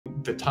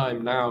the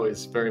time now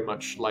is very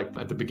much like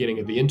at the beginning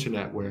of the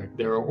internet, where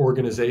there are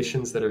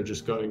organizations that are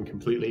just going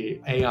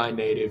completely AI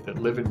native, that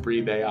live and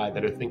breathe AI,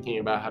 that are thinking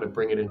about how to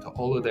bring it into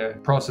all of their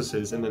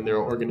processes. And then there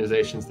are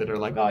organizations that are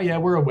like, oh yeah,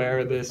 we're aware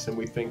of this and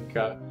we think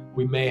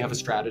we may have a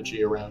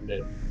strategy around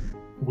it.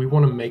 We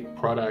want to make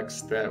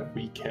products that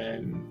we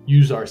can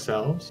use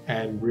ourselves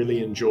and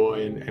really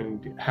enjoy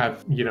and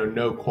have,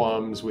 no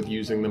qualms with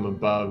using them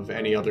above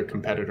any other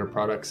competitor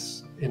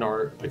products in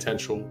our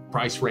potential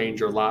price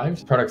range or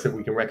lives, products that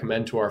we can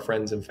recommend to our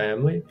friends and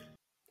family.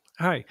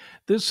 Hi,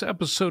 this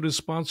episode is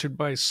sponsored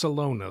by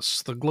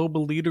Celonis, the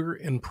global leader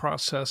in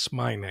process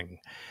mining.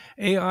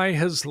 AI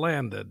has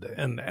landed,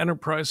 and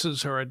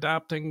enterprises are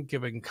adapting,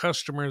 giving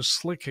customers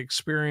slick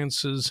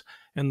experiences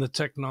and the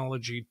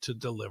technology to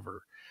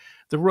deliver.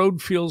 The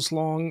road feels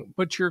long,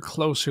 but you're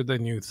closer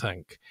than you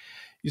think.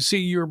 You see,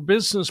 your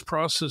business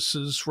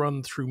processes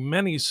run through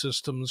many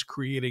systems,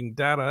 creating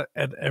data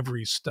at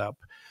every step.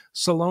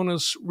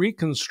 Celonis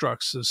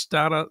reconstructs this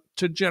data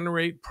to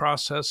generate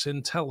process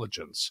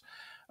intelligence,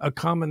 a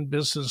common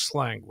business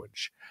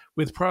language.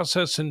 With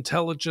process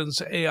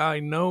intelligence, AI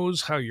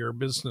knows how your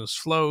business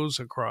flows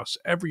across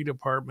every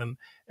department,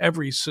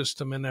 every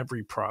system, and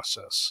every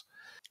process.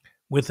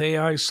 With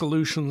AI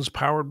solutions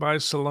powered by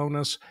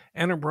Celonis,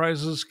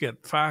 enterprises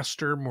get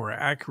faster, more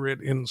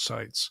accurate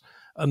insights,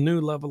 a new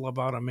level of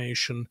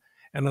automation,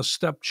 and a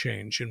step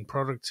change in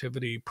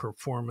productivity,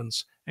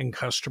 performance, and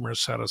customer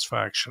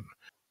satisfaction.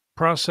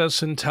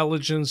 Process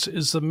intelligence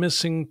is the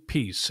missing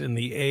piece in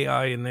the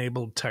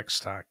AI-enabled tech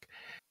stack.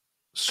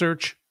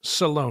 Search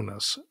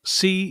Celonis,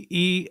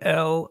 Celonis,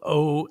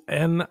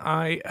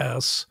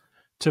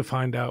 to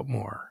find out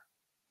more.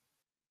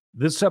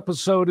 This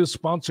episode is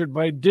sponsored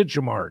by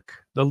Digimarc,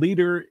 the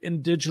leader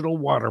in digital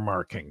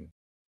watermarking.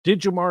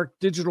 Digimarc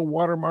digital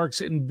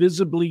watermarks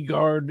invisibly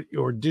guard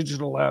your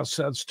digital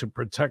assets to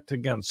protect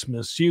against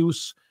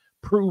misuse,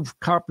 prove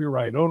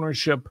copyright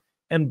ownership,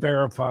 and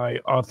verify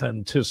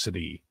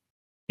authenticity.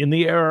 In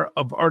the era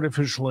of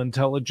artificial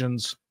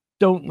intelligence,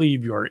 don't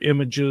leave your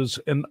images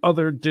and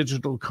other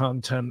digital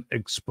content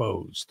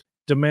exposed.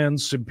 Demand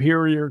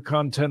superior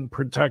content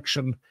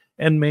protection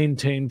and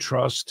maintain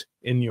trust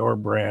in your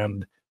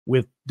brand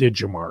with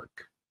Digimarc.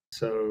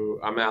 So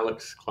I'm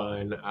Alex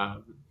Klein.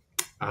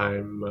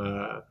 I'm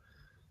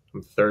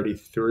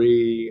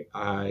 33.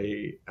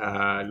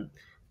 I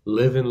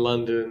live in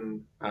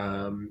London.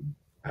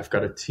 I've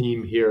got a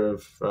team here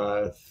of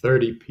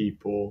 30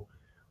 people.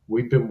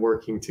 We've been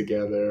working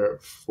together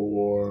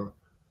for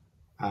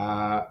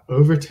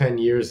over 10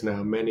 years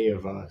now, many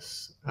of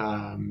us.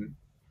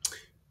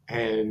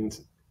 And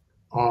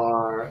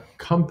our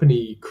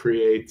company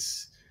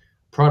creates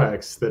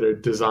products that are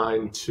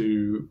designed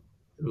to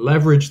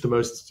leverage the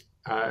most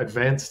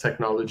advanced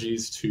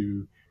technologies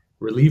to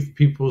relieve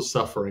people's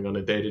suffering on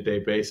a day-to-day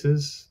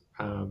basis.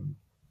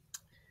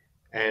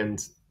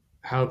 And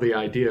how the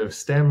idea of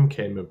STEM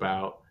came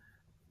about,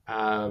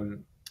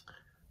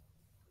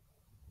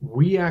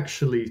 we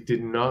actually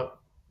did not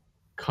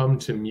come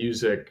to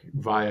music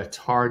via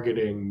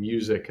targeting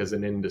music as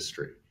an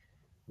industry.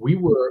 We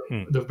were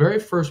the very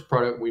first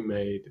product we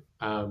made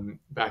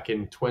back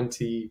in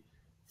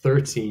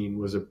 2013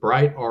 was a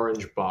bright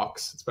orange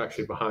box. It's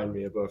actually behind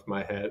me above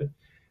my head,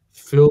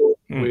 filled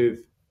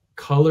with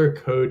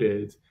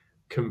color-coded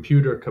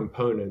computer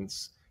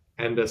components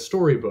and a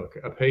storybook,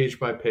 a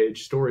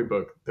page-by-page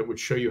storybook that would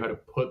show you how to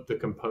put the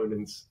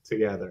components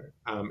together.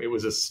 It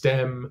was a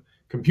STEM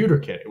computer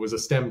kit. It was a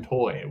STEM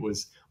toy. It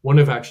was one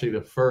of actually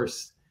the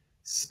first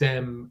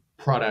STEM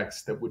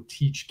products that would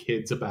teach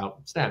kids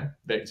about STEM.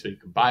 So you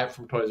could buy it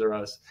from Toys R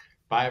Us,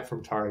 buy it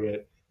from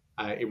Target.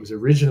 It was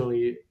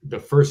originally, the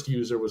first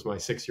user was my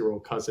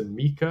 6-year-old cousin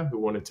Mika, who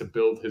wanted to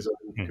build his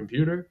own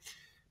computer.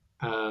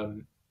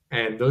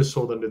 And those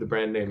sold under the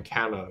brand name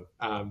Kano.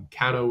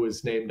 Kano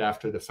was named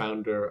after the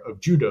founder of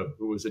judo,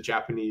 who was a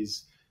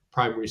Japanese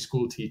primary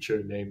school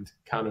teacher named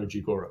Kano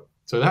Jigoro.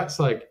 So that's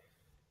like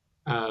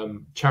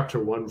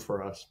chapter one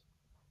for us.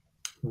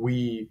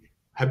 We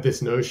had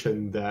this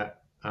notion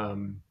that,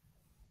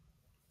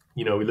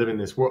 we live in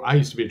this world. I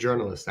used to be a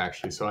journalist,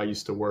 actually. So I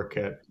used to work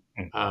at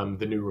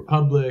the New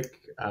Republic,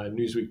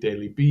 Newsweek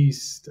Daily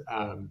Beast,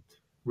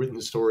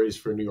 written stories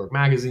for New York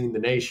Magazine, The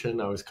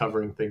Nation. I was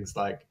covering things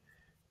like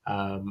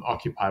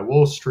Occupy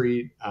Wall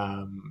Street,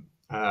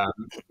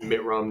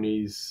 Mitt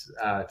Romney's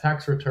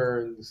tax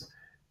returns,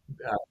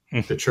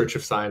 the Church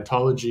of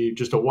Scientology,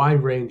 just a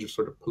wide range of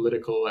sort of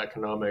political,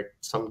 economic,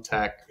 some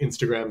tech,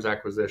 Instagram's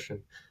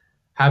acquisition.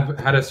 Have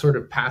had a sort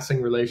of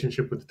passing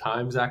relationship with the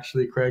Times,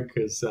 actually, Craig,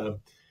 because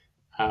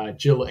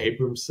Jill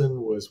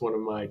Abramson was one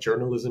of my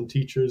journalism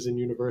teachers in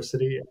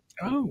university.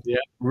 Oh, yeah,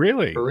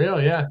 really? For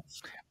real, yeah.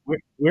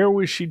 Where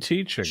was she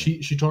teaching?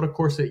 She taught a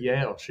course at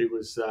Yale. She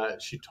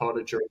taught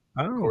a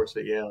journalism course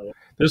at Yale. Yeah.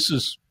 This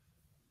is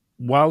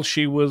while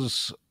she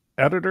was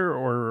editor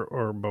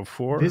or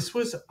before? This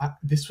was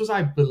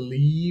I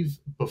believe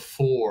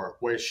before,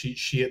 where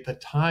she at the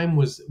time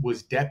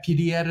was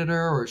deputy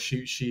editor, or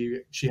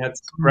she had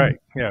right.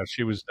 Yeah,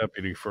 she was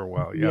deputy for a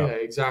while. Yeah,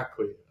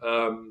 exactly.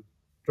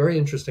 very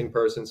interesting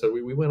person. So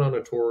we went on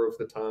a tour of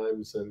the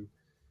Times, and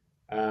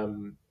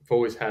I've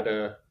always had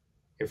a.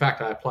 In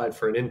fact, I applied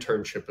for an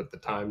internship at the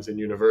Times in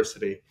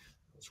university.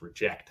 I was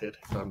rejected.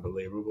 It's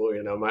unbelievable.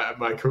 You know,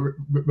 my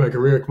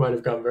career might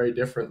have gone very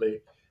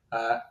differently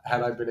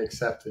had I been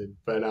accepted.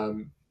 But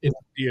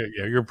Yeah,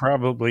 you're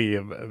probably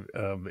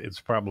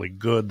it's probably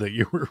good that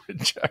you were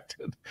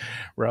rejected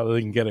rather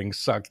than getting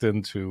sucked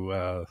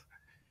into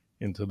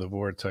the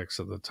vortex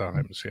of the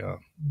Times. Yeah.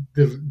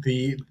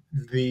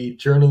 the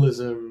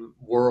journalism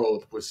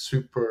world was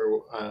super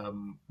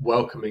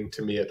welcoming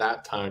to me at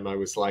that time. I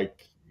was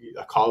like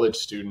a college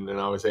student, and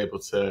I was able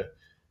to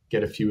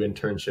get a few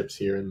internships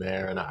here and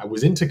there. And I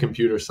was into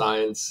computer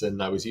science,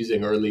 and I was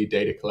using early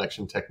data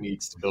collection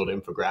techniques to build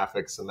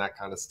infographics and that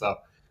kind of stuff.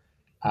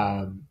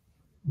 Um,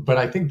 but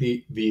I think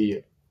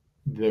the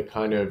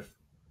kind of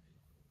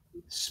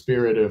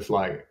spirit of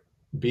like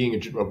being a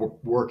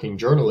working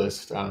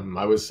journalist,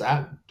 I was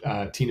at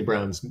Tina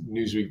Brown's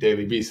Newsweek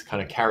Daily Beast,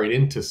 kind of carried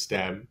into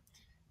STEM,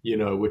 you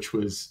know, which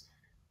was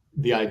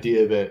the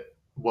idea that,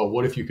 well,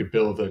 what if you could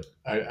build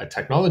a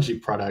technology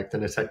product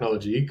and a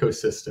technology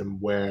ecosystem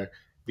where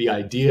the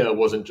idea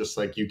wasn't just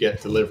like you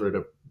get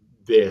delivered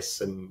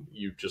this and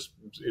you just,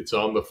 it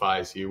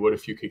zombifies you. What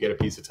if you could get a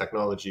piece of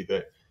technology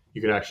that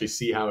you could actually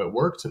see how it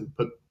worked and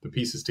put the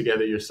pieces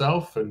together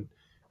yourself and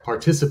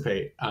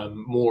participate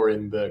more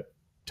in the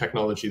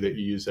technology that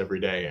you use every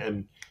day?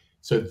 And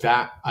so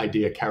that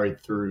idea carried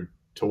through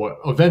to what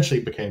eventually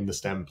became the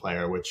STEM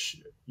player,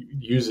 which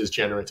uses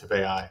generative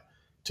AI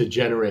to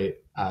generate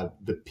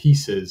the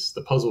pieces,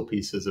 the puzzle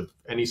pieces of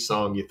any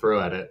song you throw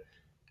at it.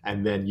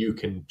 And then you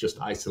can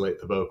just isolate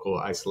the vocal,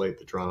 isolate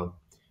the drum,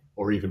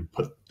 or even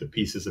put the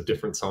pieces of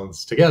different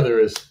songs together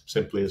as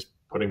simply as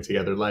putting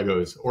together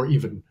Legos, or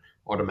even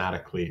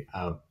automatically.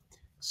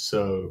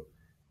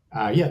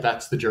 Yeah,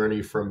 that's the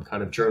journey from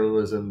kind of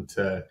journalism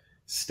to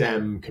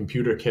STEM.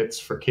 Computer kits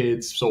for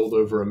kids, sold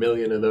over 1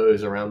 million of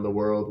those around the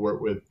world.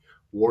 Worked with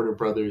Warner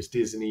Brothers,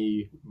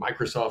 Disney,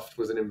 Microsoft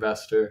was an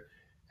investor.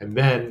 And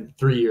then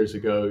 3 years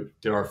ago,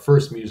 did our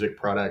first music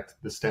product,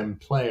 the STEM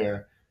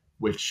Player,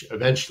 which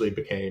eventually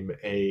became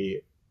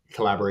a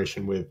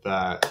collaboration with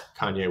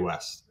Kanye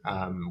West.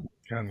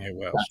 Kanye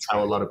West. That's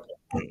how a lot of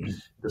people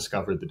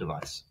discovered the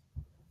device.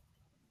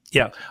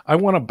 Yeah, I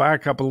want to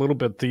back up a little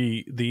bit.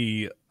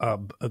 The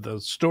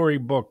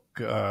storybook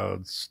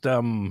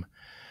STEM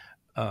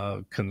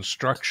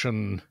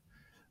construction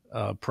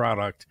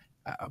product.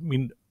 I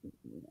mean,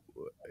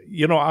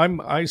 you know,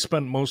 I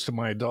spent most of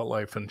my adult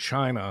life in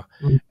China,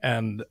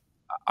 and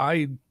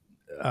I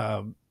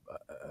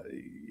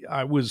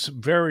I was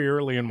very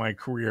early in my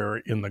career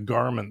in the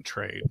garment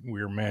trade.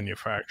 We were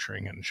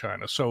manufacturing in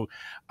China, so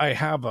I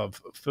have a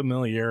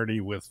familiarity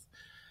with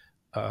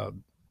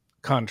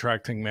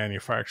contracting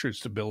manufacturers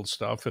to build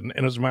stuff. And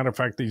as a matter of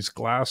fact, these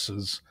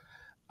glasses,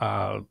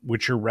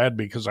 which are red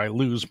because I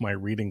lose my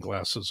reading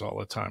glasses all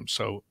the time,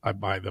 so I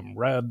buy them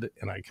red,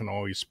 and I can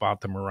always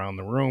spot them around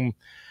the room.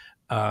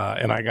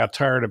 And I got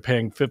tired of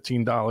paying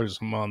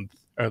 $15 a month,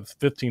 or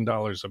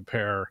 $15 a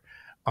pair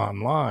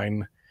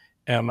online.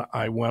 And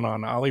I went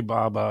on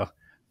Alibaba,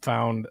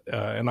 found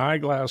an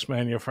eyeglass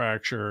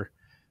manufacturer,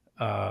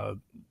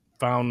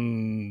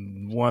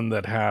 found one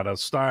that had a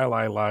style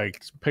I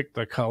liked, picked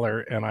the color,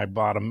 and I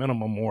bought a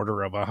minimum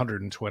order of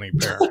 120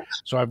 pair.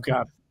 So I've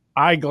got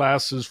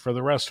eyeglasses for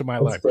the rest of my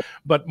life.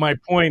 But my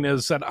point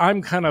is that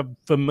I'm kind of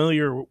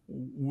familiar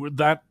with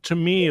that. To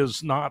me,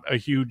 is not a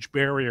huge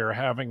barrier,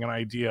 having an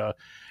idea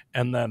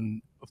and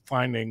then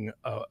finding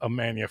a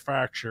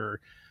manufacturer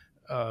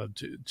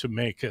to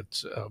make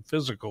it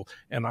physical.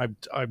 And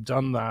I've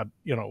done that,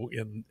 you know,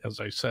 as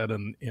I said,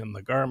 in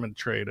the garment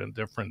trade and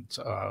different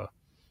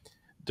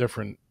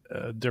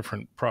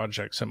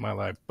projects in my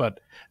life. But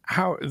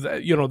how,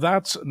 you know,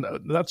 that's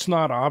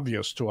not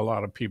obvious to a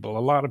lot of people. A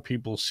lot of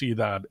people see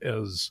that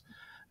as,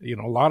 you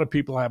know, a lot of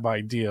people have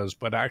ideas,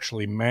 but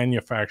actually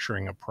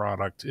manufacturing a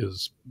product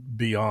is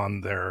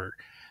beyond their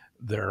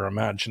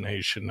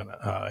imagination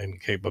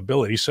and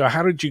capability. So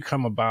how did you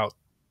come about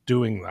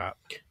doing that?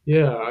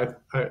 Yeah,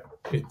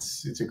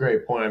 it's a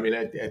great point. I mean,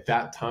 at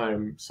that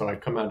time, so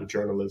I'd come out of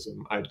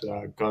journalism. I'd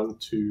gone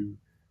to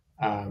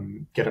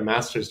get a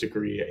master's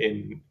degree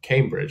in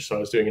Cambridge. So I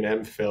was doing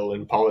an MPhil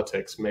in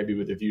politics, maybe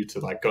with a view to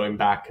like going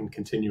back and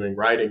continuing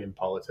writing in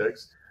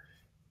politics.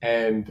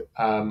 And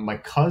my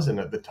cousin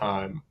at the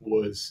time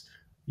was,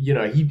 you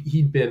know,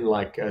 he'd been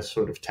like a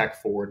sort of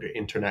tech forward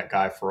internet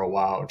guy for a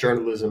while,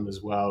 journalism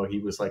as well. He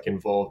was like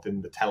involved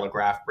in the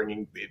Telegraph,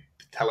 bringing the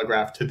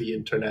Telegraph to the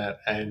internet,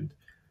 and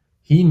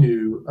he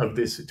knew of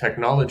this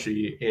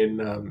technology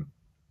in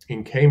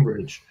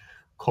Cambridge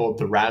called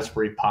the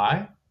Raspberry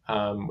Pi,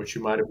 which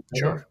you might have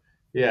heard of.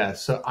 Yeah,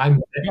 so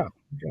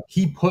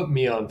he put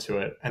me onto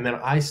it, and then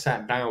I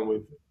sat down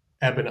with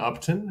Eben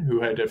Upton,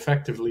 who had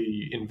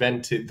effectively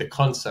invented the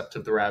concept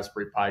of the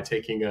Raspberry Pi,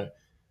 taking a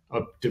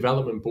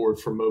development board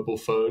for mobile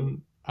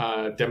phone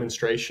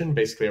demonstration,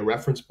 basically a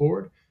reference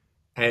board,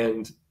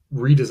 and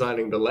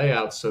redesigning the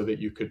layout so that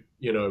you could,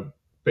 you know,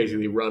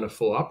 basically run a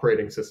full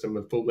operating system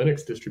with full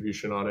Linux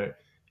distribution on it,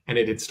 and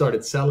it had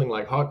started selling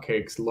like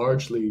hotcakes,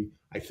 largely,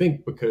 I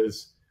think,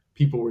 because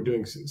people were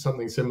doing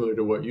something similar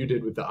to what you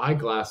did with the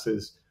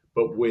eyeglasses,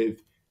 but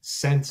with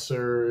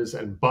sensors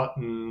and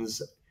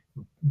buttons,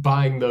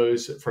 buying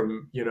those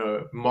from,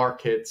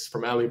 markets,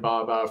 from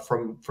Alibaba,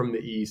 from the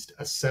East,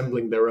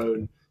 assembling their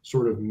own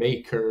sort of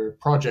maker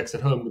projects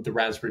at home with the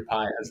Raspberry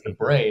Pi as the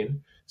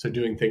brain. So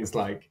doing things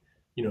like,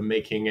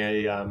 making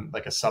a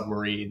like a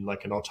submarine,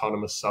 like an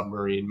autonomous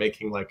submarine,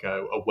 making like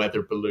a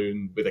weather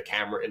balloon with a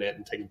camera in it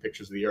and taking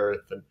pictures of the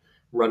Earth, and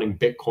running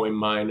Bitcoin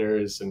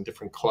miners and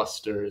different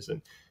clusters.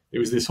 And it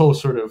was this whole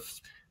sort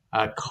of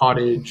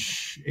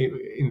cottage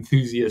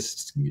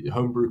enthusiast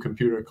homebrew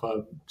computer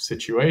club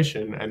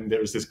situation. And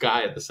there was this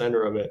guy at the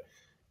center of it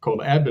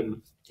called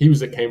Eben. He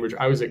was at Cambridge.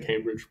 I was at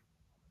Cambridge.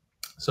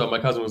 So my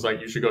cousin was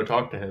like, you should go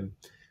talk to him.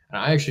 And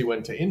I actually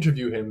went to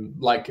interview him,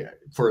 like,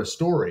 for a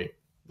story.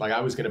 Like,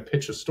 I was going to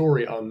pitch a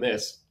story on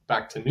this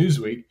back to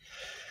Newsweek.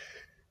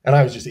 And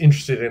I was just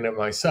interested in it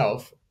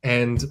myself.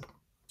 And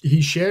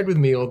he shared with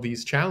me all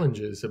these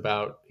challenges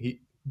about, he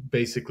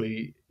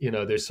basically,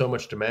 there's so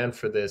much demand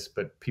for this,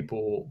 but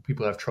people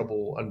have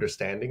trouble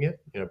understanding it.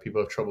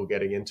 People have trouble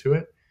getting into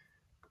it.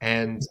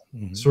 And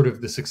sort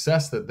of the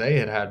success that they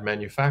had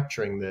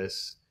manufacturing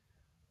this,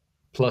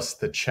 plus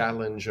the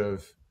challenge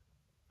of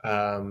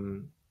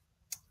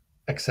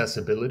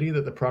accessibility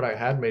that the product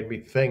had, made me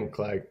think,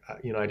 like,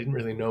 I didn't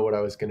really know what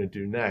I was going to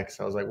do next.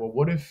 I was like, well,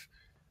 what if,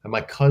 and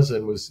my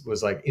cousin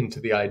was like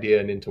into the idea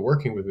and into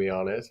working with me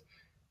on it.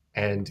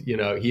 And,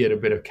 he had a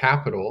bit of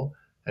capital.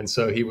 And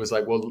so he was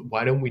like, well,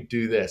 why don't we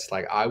do this?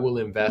 Like, I will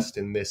invest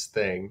in this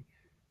thing,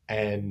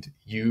 and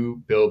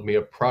you build me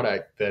a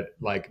product that,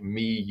 like,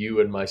 me,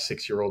 you, and my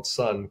 6-year-old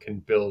son can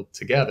build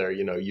together.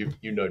 You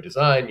know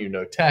design,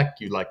 tech,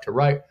 you like to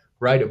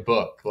write a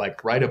book,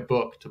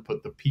 to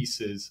put the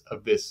pieces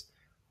of this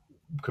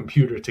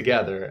computer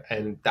together.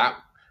 And that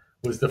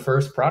was the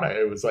first product.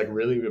 It was like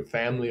really a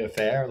family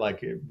affair,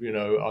 like,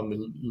 on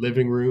the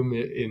living room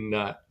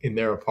in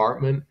their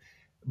apartment.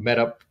 Met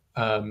up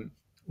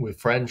with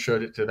friends,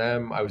 showed it to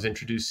them. I was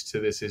introduced to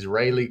this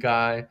Israeli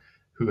guy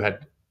who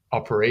had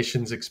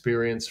operations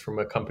experience from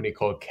a company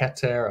called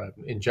Keter, an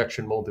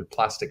injection molded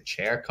plastic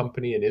chair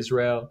company in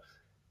Israel.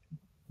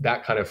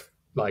 That kind of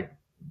like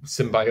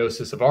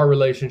symbiosis of our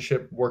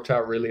relationship worked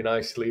out really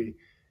nicely.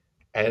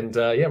 And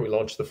we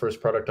launched the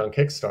first product on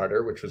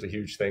Kickstarter, which was a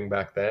huge thing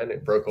back then.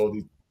 It broke all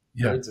these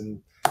records,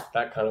 and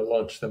that kind of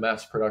launched the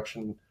mass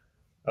production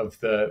of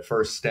the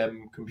first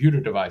STEM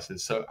computer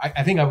devices. So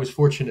I think I was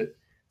fortunate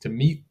to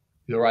meet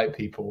the right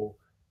people,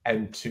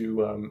 and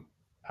to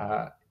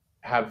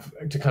have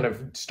to kind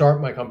of start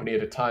my company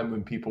at a time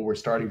when people were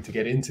starting to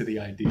get into the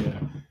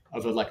idea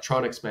of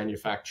electronics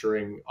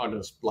manufacturing on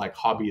a like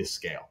hobbyist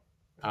scale,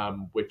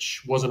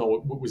 which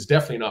was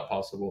definitely not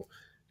possible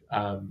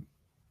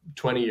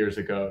 20 years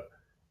ago,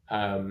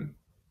 and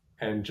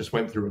just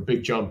went through a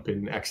big jump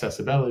in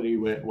accessibility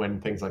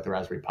when things like the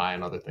Raspberry Pi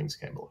and other things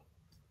came along.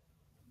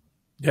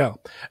 Yeah.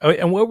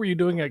 And what were you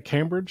doing at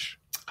Cambridge?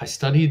 I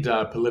studied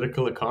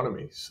political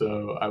economy.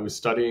 So I was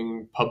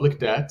studying public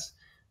debt,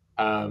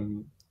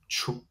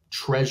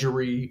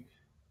 Treasury,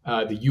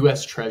 the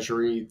US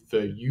Treasury,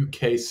 the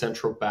UK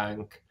Central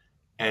Bank,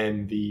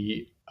 and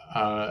the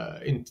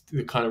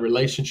kind of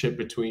relationship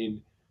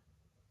between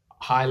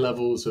high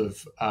levels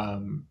of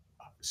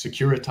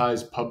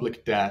securitized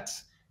public debt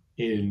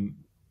in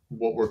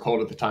what were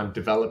called at the time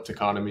developed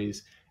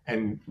economies,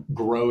 and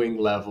growing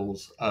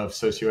levels of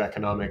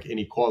socioeconomic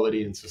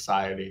inequality in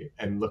society,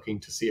 and looking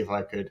to see if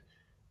I could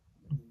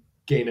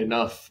gain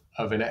enough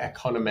of an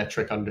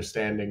econometric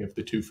understanding of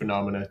the two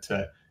phenomena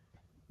to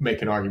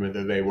make an argument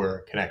that they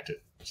were connected.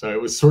 So it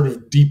was sort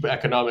of deep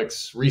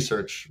economics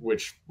research,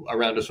 which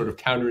around a sort of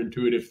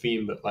counterintuitive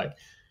theme that, like,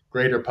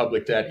 greater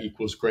public debt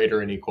equals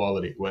greater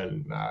inequality,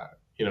 when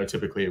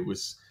typically it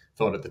was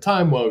thought at the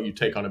time, well, you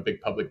take on a big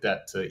public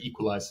debt to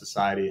equalize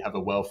society, have a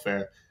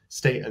welfare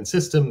state and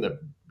system that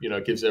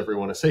gives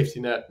everyone a safety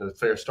net and a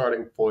fair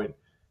starting point.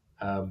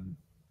 And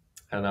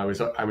I was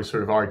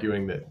sort of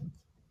arguing that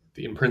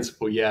in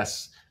principle,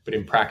 yes, but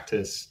in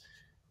practice,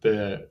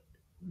 the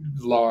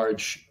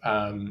large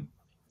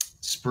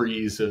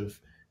sprees of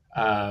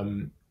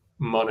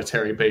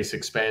monetary base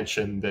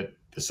expansion that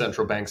the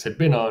central banks had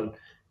been on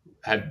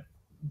had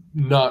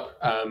not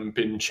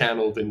been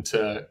channeled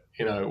into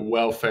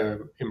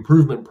welfare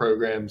improvement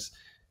programs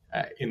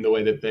in the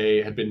way that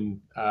they had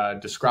been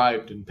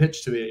described and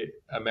pitched to the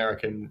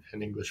American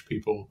and English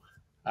people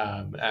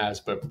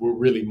but were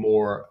really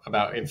more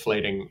about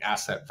inflating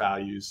asset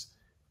values.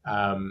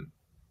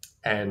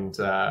 And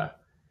I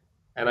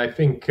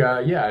think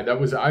I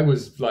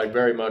was like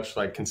very much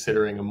like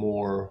considering a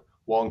more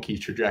wonky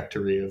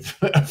trajectory of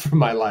for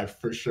my life,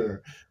 for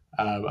sure.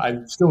 I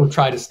still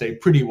try to stay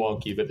pretty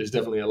wonky, but there's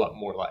definitely a lot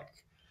more like.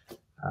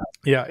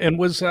 Yeah, and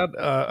was that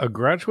a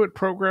graduate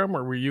program,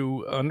 or were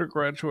you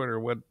undergraduate,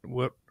 or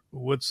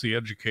what's the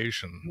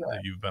education that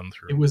you've been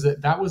through?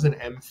 That was an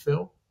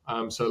MPhil,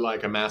 so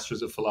like a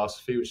master's of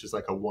philosophy, which is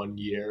like a 1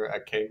 year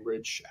at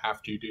Cambridge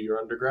after you do your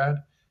undergrad.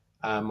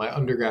 My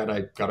undergrad,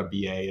 I got a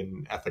BA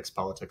in ethics,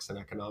 politics, and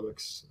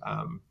economics,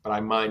 but I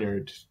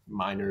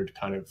minored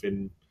kind of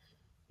in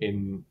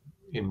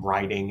in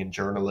writing and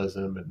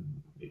journalism,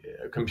 and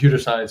computer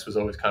science was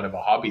always kind of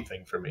a hobby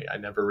thing for me. I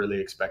never really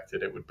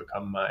expected it would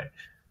become my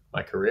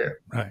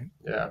career. Right.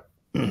 Yeah.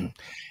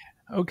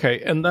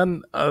 Okay. And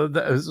then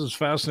this is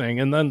fascinating.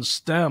 And then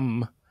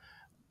STEM,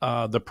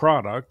 the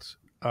product,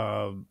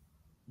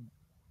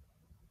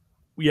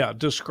 yeah,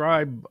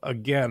 describe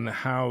again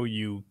how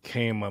you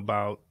came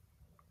about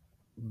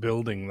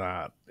building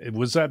that.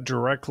 Was that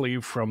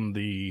directly from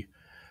the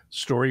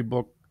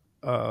storybook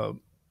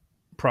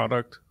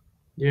product?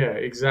 Yeah,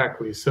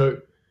 exactly. So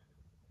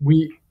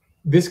we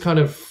this kind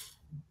of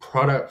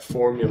product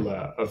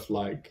formula of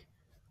like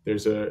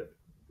there's a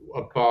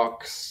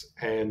box,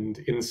 and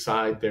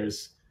inside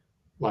there's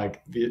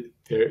like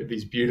there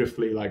these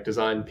beautifully like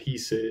designed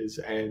pieces,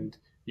 and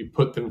you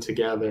put them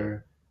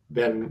together,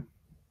 then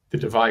the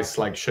device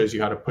like shows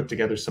you how to put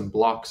together some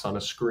blocks on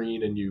a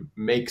screen, and you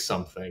make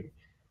something.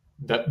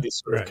 That this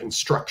sort of Right.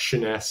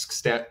 construction-esque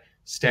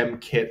STEM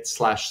kit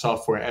slash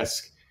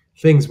software-esque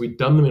things, we'd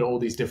done them in all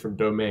these different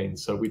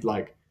domains. So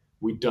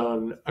we'd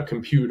done a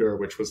computer,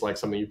 which was like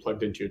something you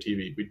plugged into your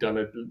TV. We'd done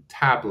a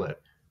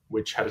tablet,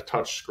 which had a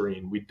touch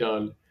screen. We'd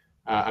done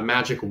a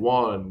magic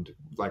wand,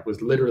 like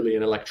was literally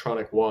an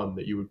electronic wand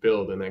that you would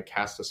build and then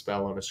cast a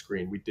spell on a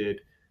screen.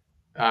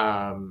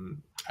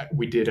 Um,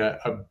 we did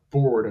a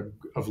board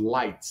of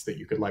lights that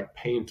you could like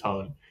paint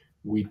on.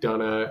 We'd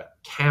done a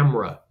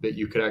camera that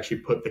you could actually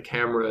put the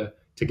camera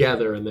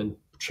together and then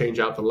change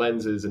out the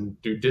lenses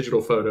and do digital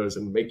photos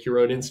and make your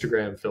own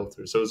Instagram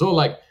filters. So it was all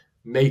like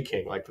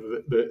making. Like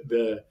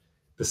the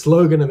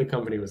slogan of the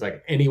company was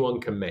like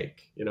anyone can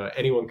make. You know,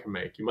 anyone can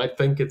make. You might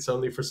think it's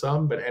only for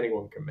some, but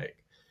anyone can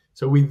make.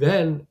 So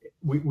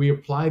we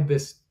applied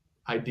this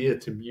idea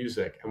to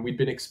music, and we'd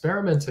been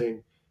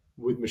experimenting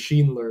with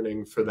machine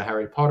learning for the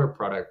Harry Potter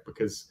product,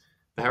 because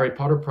the Harry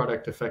Potter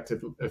product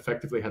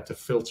effectively had to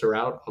filter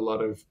out a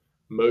lot of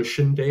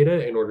motion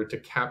data in order to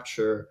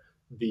capture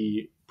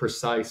the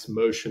precise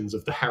motions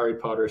of the Harry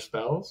Potter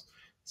spells.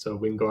 So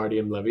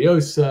Wingardium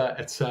Leviosa,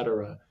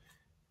 etc.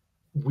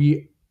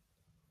 We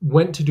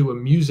went to do a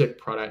music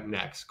product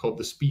next called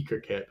the speaker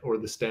kit, or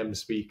the STEM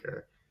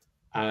speaker.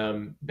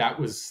 That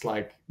was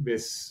like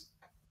this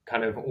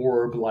kind of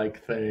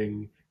orb-like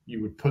thing.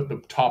 You would put the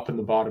top and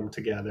the bottom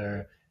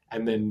together,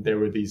 and then there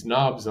were these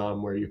knobs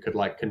on where you could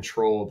like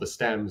control the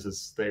stems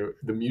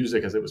the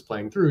music as it was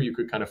playing through. You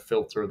could kind of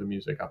filter the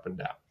music up and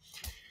down,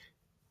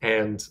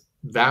 and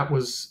that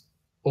was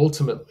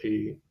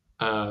ultimately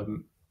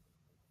the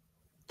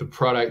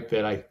product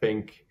that I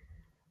think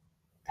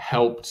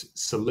helped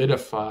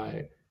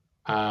solidify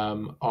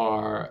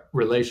our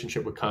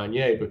relationship with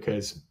Kanye,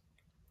 because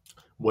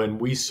when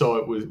he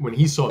saw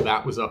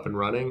that was up and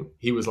running,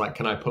 he was like,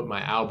 "Can I put my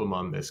album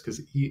on this?"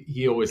 Because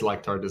he always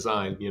liked our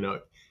design. You know,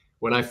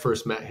 when I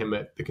first met him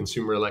at the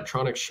Consumer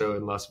Electronics Show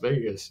in Las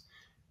Vegas,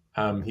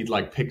 he'd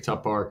like picked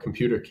up our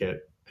computer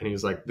kit, and he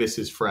was like, "This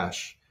is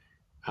fresh.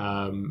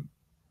 Can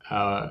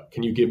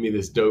you give me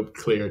this dope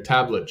clear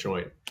tablet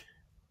joint?"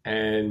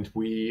 And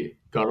we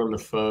got on the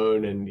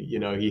phone, and you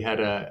know, he had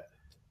a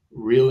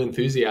real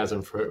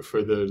enthusiasm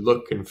for the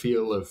look and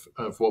feel of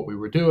what we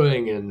were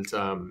doing, and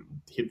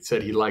he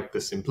said he liked the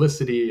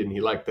simplicity, and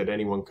he liked that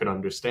anyone could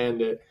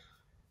understand it.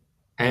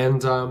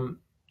 And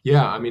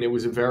yeah, I mean, it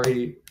was a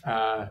very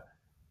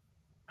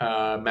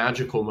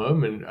magical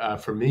moment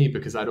for me,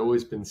 because I'd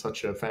always been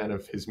such a fan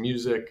of his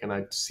music, and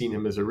I'd seen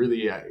him as a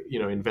really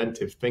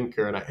inventive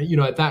thinker. And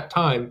at that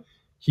time,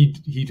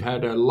 he'd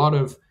had a lot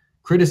of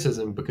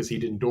criticism because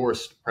he'd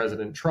endorsed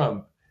President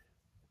Trump.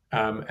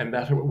 And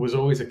that was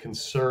always a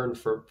concern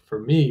for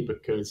me,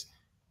 because,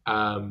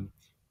 I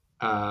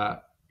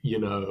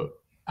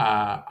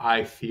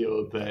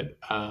feel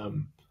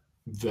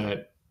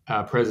that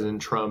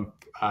President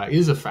Trump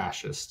is a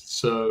fascist.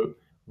 So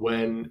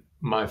when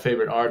my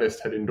favorite artist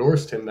had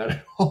endorsed him, that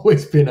had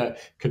always been a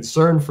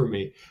concern for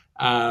me.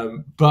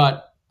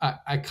 But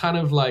I kind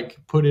of like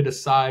put it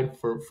aside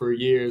for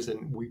years,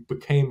 and we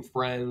became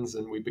friends,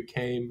 and we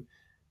became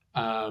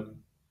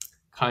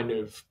kind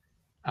of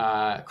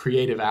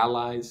creative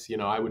allies. You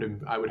know, I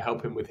would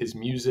help him with his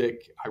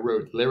music. I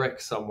wrote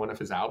lyrics on one of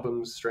his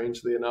albums.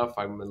 Strangely enough,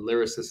 I'm a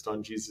lyricist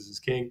on Jesus is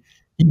King.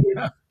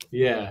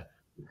 Yeah,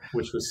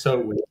 which was so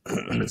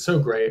weird, but so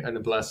great and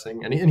a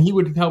blessing. And he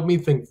would help me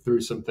think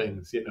through some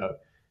things,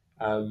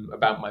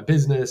 about my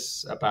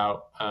business,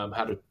 about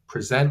how to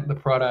present the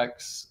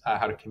products,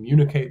 how to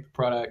communicate the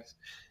product.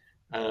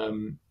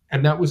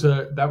 And that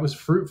was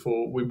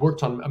fruitful. We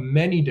worked on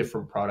many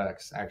different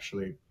products,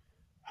 actually.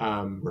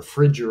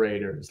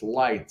 Refrigerators,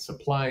 lights,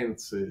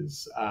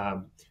 appliances,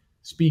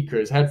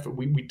 speakers, headphones.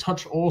 We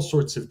touch all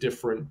sorts of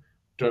different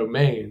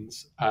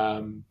domains,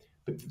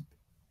 but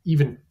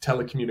even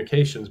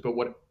telecommunications. But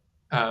what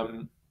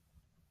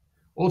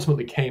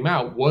ultimately came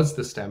out was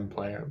the STEM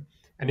player.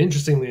 And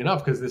interestingly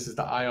enough, because this is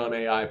the Ion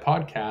AI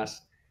podcast,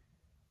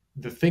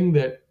 the thing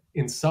that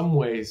in some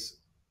ways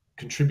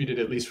contributed,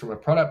 at least from a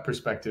product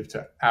perspective,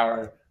 to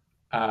our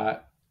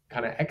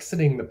kind of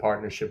exiting the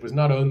partnership was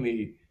not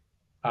only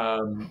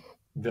um,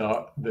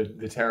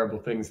 the terrible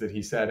things that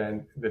he said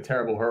and the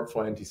terrible,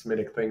 hurtful,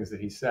 anti-Semitic things that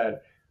he said.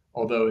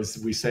 Although, as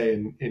we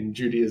say in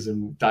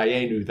Judaism,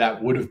 dayenu,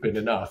 that would have been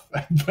enough.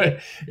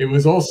 But it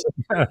was also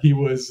he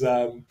was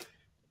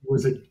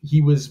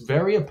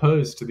very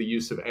opposed to the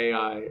use of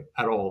AI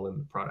at all in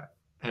the product,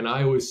 and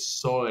I always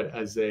saw it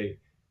as a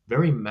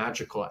very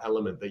magical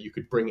element that you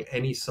could bring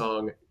any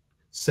song,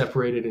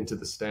 separate it into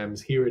the stems,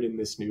 hear it in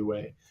this new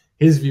way.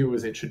 His view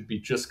was it should be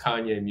just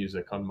Kanye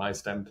music on my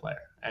stem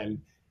player,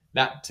 and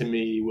that to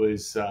me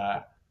was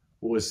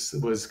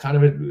kind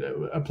of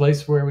a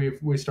place where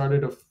we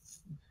started to,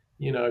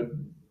 you know,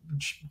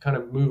 kind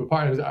of move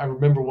apart. I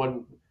remember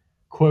one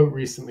quote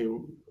recently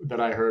that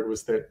I heard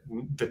was that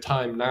the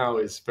time now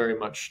is very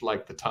much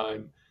like the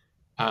time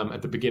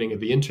at the beginning of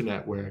the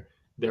internet, where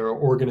there are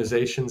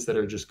organizations that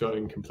are just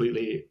going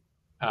completely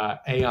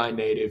AI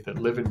native, that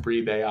live and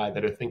breathe AI,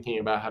 that are thinking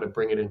about how to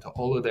bring it into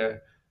all of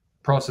their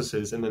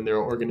processes. And then there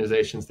are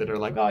organizations that are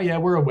like, oh, yeah,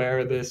 we're aware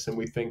of this and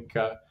we think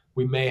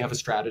we may have a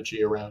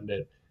strategy around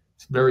it.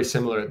 It's very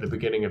similar at the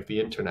beginning of the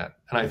internet.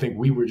 And I think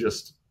we were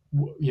just,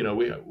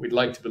 we'd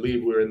like to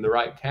believe we're in the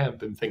right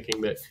camp in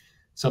thinking that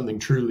something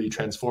truly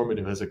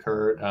transformative has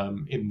occurred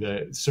in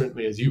the,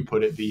 certainly as you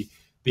put it,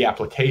 the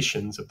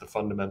applications of the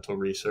fundamental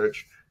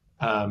research.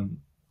 And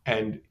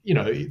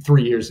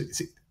 3 years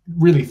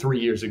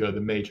ago,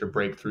 the major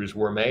breakthroughs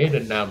were made,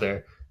 and now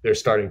they're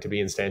starting to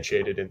be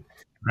instantiated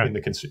in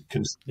the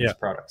consumer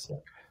products.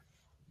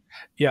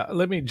 Yeah,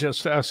 let me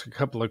just ask a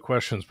couple of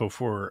questions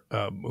before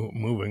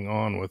moving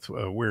on with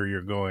where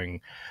you're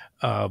going.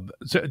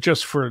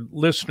 Just for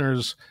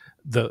listeners,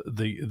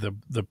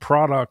 the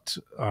product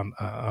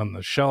on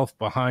the shelf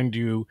behind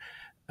you,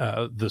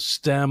 the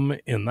STEM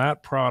in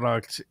that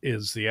product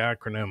is the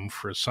acronym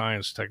for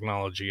science,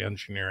 technology,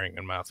 engineering,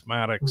 and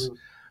mathematics. Mm-hmm.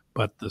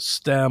 But the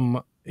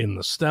STEM in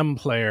the STEM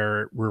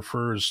player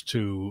refers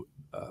to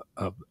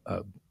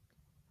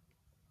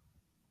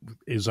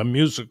is a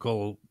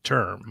musical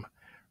term,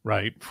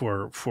 right?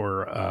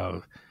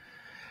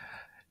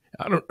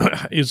 I don't.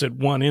 Is it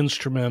one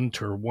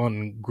instrument or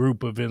one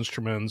group of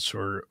instruments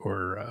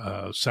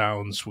or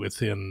sounds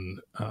within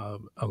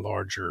a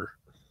larger?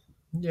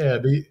 Yeah,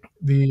 the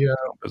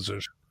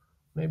composition.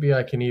 Maybe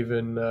I can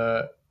even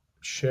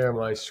share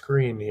my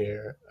screen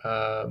here.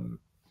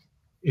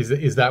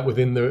 Is that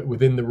within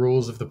the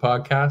rules of the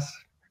podcast?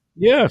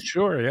 Yeah,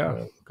 sure.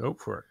 Yeah, go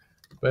for it.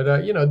 But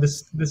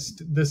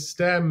the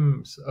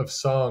stems of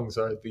songs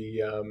are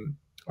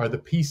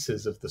the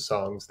pieces of the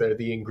songs. They're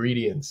the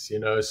ingredients.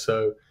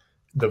 So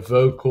the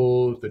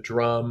vocal, the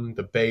drum,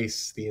 the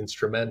bass, the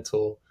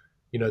instrumental.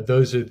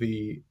 Those are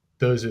the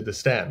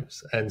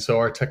stems. And so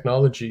our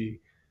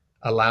technology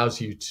allows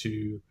you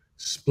to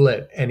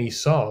split any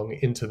song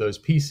into those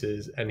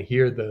pieces and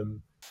hear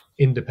them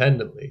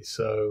independently.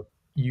 So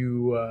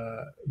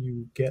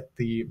you get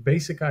the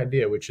basic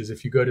idea, which is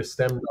if you go to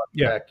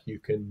stem.tech, you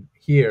can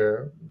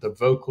hear the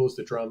vocals,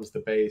 the drums, the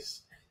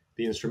bass,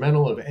 the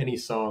instrumental of any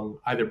song,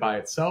 either by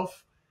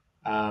itself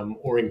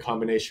or in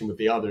combination with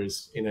the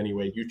others in any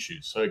way you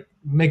choose. So it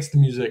makes the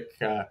music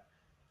a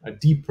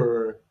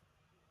deeper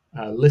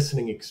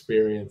listening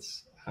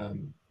experience.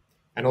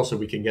 And also,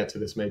 we can get to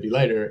this maybe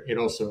later, it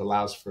also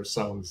allows for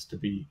songs to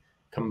be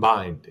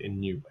combined in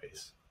new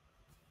ways.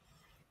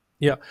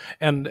 Yeah,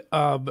 and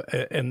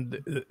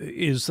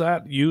is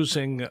that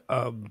using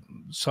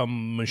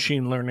some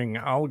machine learning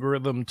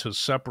algorithm to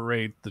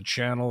separate the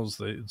channels?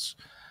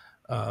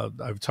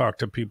 I've talked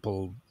to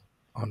people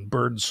on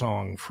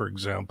birdsong, for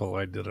example.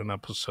 I did an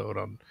episode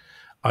on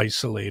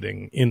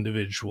isolating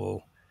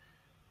individual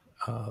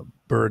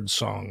bird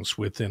songs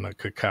within a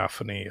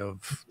cacophony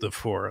of the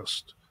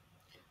forest.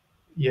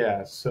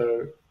 Yeah,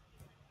 so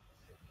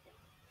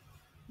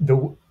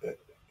the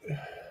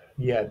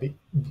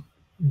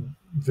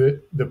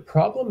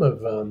problem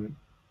of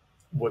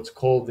what's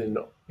called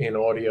in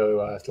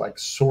audio like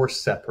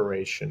source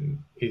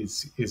separation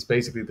is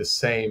basically the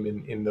same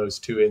in those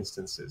two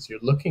instances. You're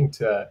looking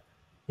to,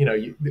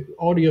 the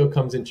audio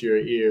comes into your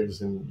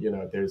ears, and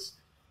there's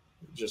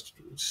just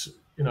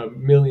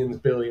millions,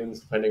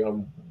 billions, depending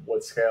on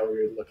what scale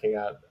you're looking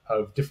at,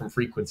 of different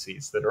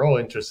frequencies that are all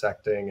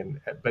intersecting,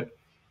 but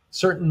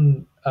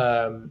certain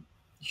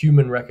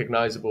human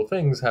recognizable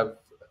things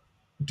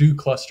do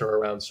cluster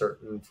around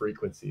certain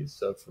frequencies.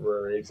 So,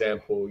 for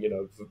example,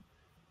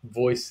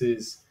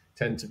 voices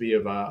tend to be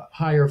of a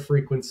higher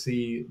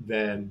frequency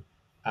than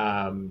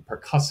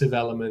percussive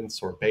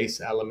elements or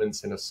bass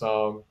elements in a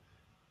song.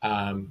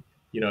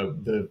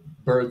 The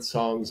bird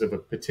songs of a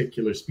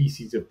particular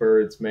species of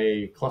birds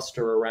may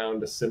cluster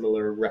around a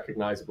similar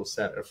recognizable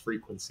set of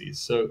frequencies.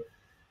 So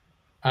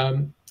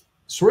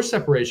source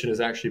separation has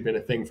actually been a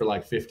thing for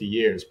like 50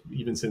 years,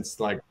 even since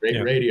like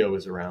radio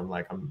was around.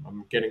 Like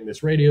I'm getting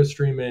this radio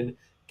stream in.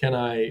 Can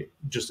I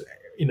just,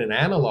 in an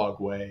analog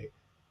way,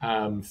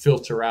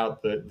 filter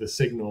out the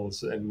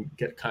signals and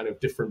get kind of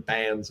different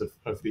bands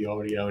of the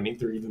audio, and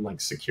even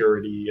like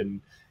security and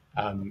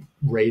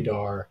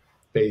radar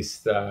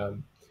based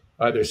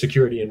there's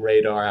security and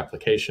radar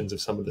applications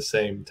of some of the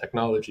same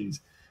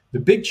technologies. The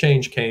big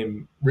change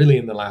came really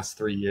in the last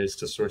 3 years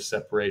to source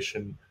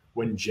separation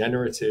when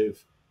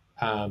generative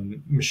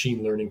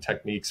machine learning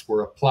techniques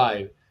were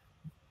applied,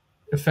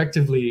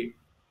 effectively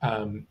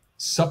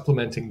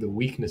supplementing the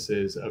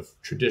weaknesses of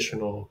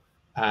traditional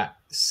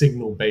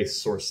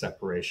signal-based source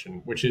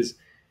separation, which is,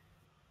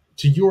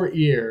 to your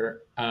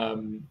ear, a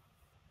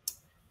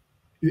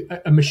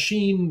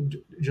machine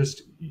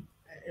just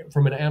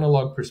from an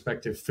analog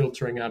perspective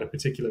filtering out a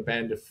particular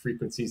band of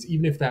frequencies,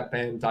 even if that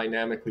band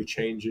dynamically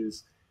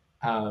changes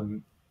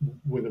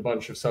with a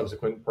bunch of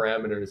subsequent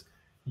parameters,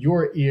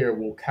 your ear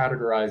will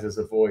categorize as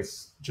a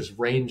voice just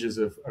ranges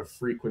of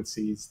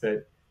frequencies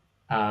that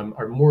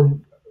are more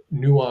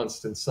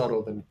nuanced and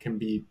subtle than can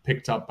be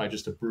picked up by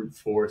just a brute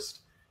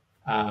forced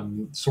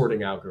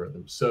sorting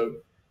algorithm. So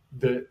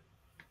the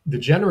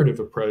generative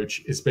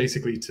approach is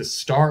basically to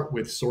start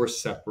with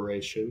source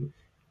separation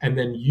and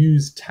then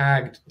use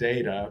tagged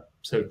data,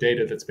 so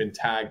data that's been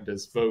tagged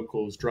as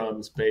vocals,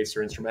 drums, bass,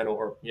 or instrumental,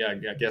 or I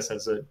guess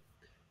as a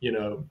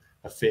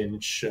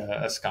finch,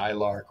 a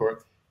skylark,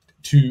 or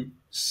to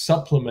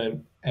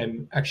supplement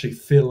and actually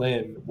fill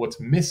in what's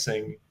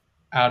missing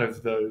out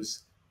of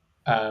those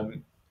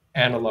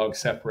analog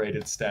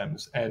separated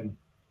stems. And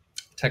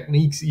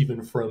techniques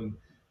even from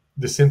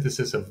the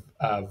synthesis of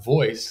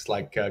voice,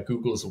 like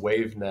Google's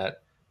WaveNet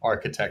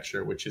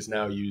architecture, which is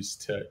now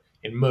used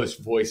in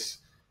most voice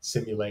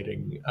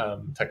simulating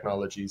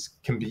technologies,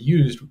 can be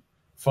used,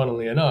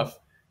 funnily enough,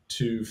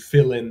 to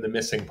fill in the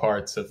missing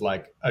parts of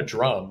like a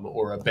drum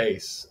or a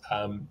bass,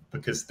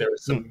 because there are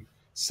some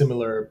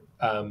similar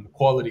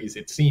qualities,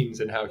 it seems,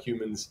 in how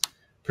humans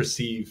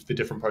perceive the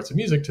different parts of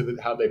music to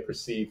how they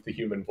perceive the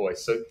human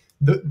voice. So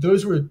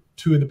those were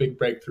two of the big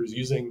breakthroughs,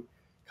 using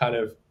kind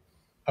of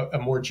a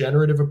more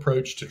generative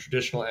approach to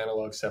traditional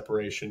analog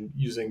separation,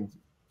 using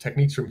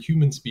techniques from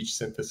human speech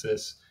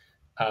synthesis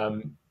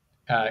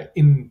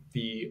in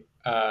the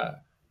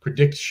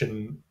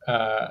prediction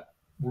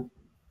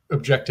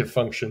objective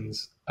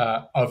functions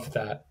of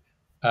that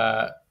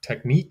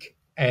technique.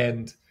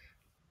 And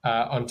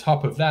on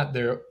top of that,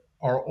 there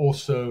are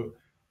also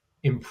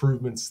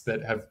improvements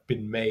that have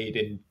been made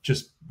in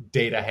just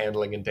data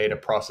handling and data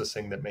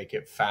processing that make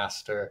it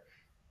faster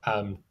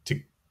to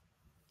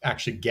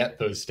actually get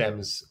those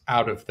stems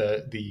out of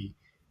the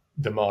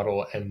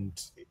model and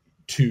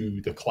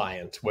to the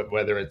client,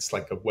 whether it's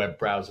like a web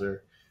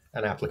browser,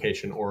 an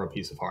application, or a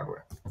piece of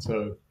hardware.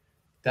 So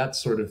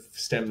that's sort of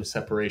stem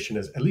separation,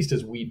 as at least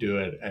as we do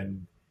it,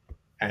 and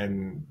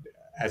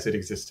as it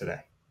exists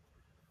today.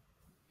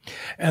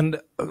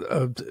 And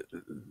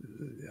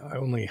I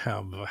only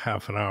have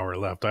half an hour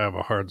left. I have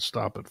a hard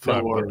stop at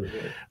 5.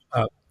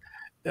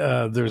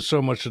 But there's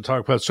so much to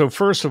talk about. So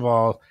first of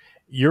all,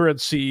 you're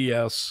at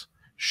CES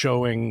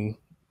showing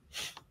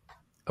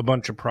a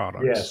bunch of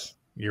products. Yes.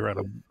 You're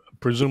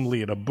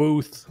presumably at a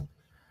booth,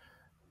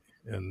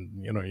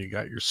 and you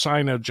got your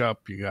signage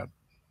up, you got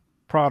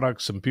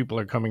products, and people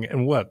are coming.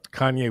 And what,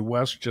 Kanye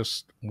West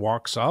just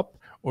walks up,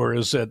 or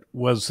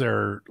was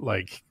there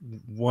like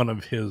one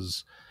of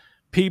his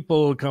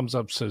people comes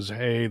up, says,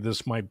 "Hey,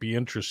 this might be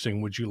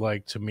interesting. Would you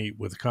like to meet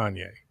with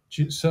Kanye?"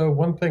 So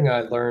one thing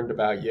I learned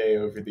about Ye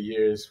over the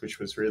years, which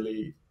was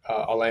really,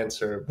 I'll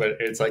answer, but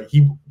it's like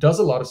he does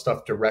a lot of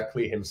stuff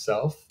directly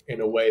himself in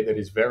a way that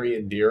is very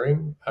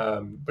endearing,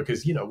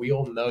 because, we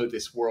all know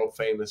this world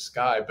famous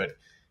guy, but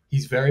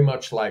he's very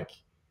much like,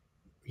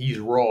 he's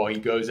raw. He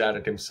goes at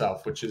it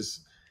himself, which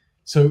is,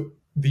 so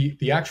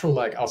the actual,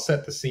 like, I'll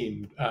set the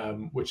scene,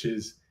 which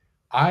is,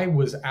 I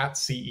was at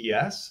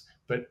CES,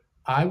 but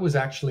I was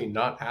actually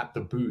not at the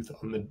booth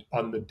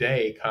on the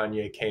day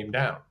Kanye came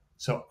down.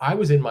 So I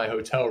was in my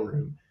hotel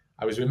room.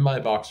 I was in my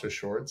boxer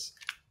shorts.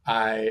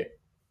 I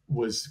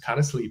was kind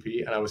of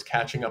sleepy, and I was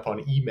catching up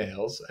on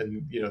emails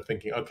and,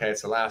 thinking, okay,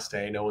 it's the last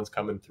day. No one's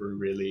coming through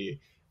really.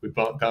 We've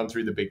gone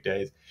through the big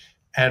days.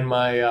 And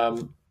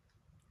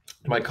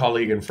my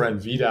colleague and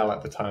friend Vidal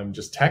at the time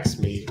just texts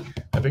me.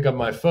 I pick up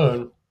my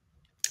phone,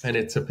 and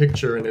it's a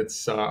picture, and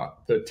it's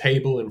the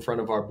table in front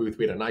of our booth.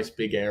 We had a nice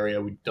big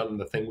area. We'd done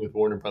the thing with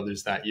Warner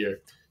Brothers that year.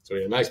 So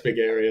we had a nice big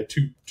area,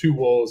 two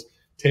walls,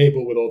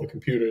 table with all the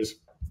computers.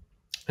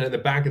 And at the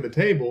back of the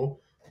table,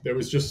 there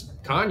was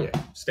just Kanye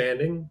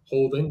standing,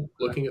 holding,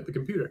 looking at the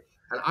computer.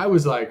 And I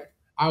was like,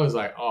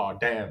 oh,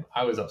 damn.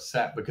 I was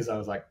upset because I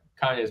was like,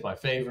 Kanye is my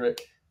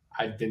favorite.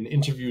 I'd been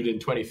interviewed in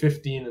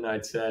 2015, and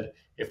I'd said,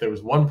 if there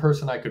was one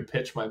person I could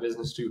pitch my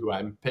business to who I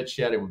haven't pitched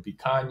yet, it would be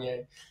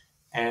Kanye.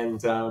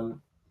 And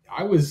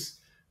I was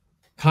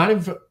kind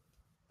of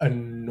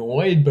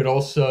annoyed, but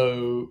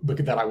also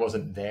because that I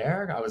wasn't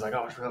there. I was like,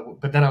 oh,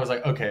 but then I was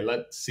like, okay,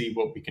 let's see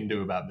what we can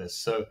do about this.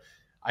 So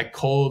I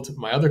called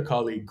my other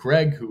colleague,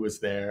 Greg, who was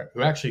there,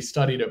 who actually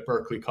studied at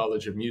Berklee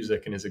College of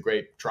Music and is a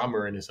great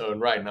drummer in his own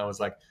right. And I was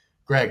like,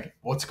 Greg,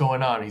 what's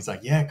going on? He's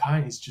like, yeah,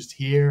 Kanye's just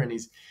here. And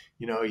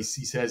he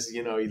says,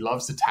 he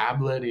loves the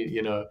tablet.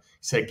 He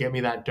said, get me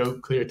that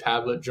dope clear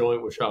tablet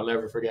joint, which I'll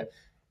never forget.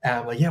 And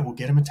I'm like, yeah, we'll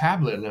get him a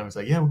tablet. And I was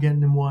like, yeah, we're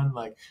getting him one.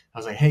 Like, I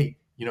was like, hey,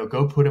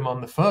 go put him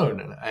on the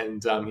phone.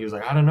 And he was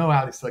like, I don't know,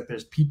 Alex, like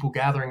there's people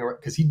gathering around,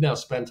 because he'd now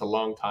spent a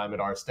long time at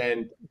our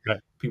stand, Okay.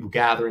 people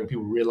gathering,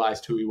 people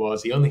realized who he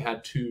was. He only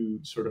had two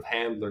sort of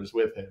handlers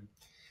with him.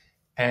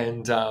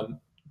 And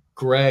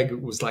Greg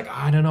was like,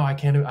 I don't know, I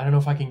don't know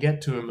if I can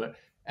get to him.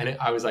 And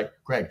I was like,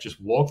 Greg,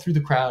 just walk through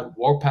the crowd,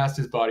 walk past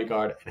his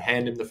bodyguard, and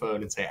hand him the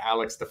phone and say,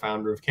 Alex, the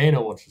founder of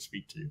Kano, wants to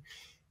speak to you.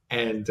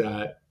 And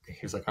he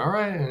was like, all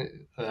right.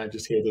 And I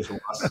just hear this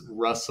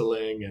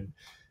rustling, and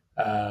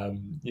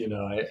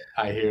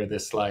I hear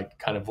this like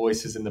kind of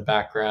voices in the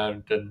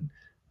background, and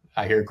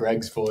I hear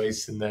Greg's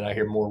voice, and then I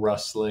hear more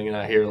rustling, and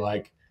I hear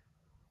like,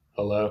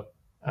 hello.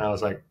 And I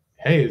was like,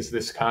 hey, is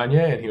this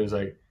Kanye? And he was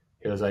like,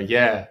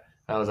 yeah.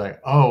 And I was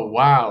like, oh,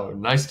 wow,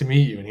 nice to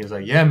meet you. And he was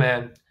like, yeah,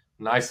 man,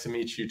 nice to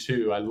meet you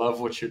too. I love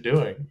what you're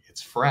doing.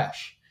 It's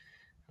fresh.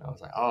 And I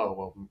was like, oh,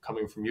 well,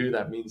 coming from you,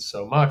 that means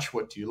so much.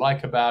 What do you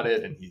like about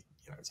it? And he,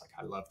 it's like,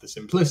 I love the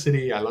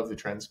simplicity. I love the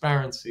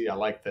transparency. I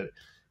like that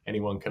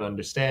anyone can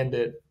understand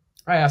it.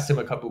 I asked him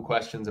a couple of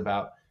questions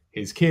about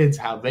his kids,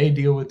 how they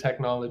deal with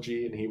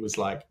technology. And he was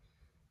like,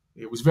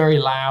 it was very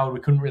loud. We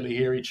couldn't really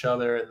hear each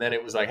other. And then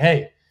it was like,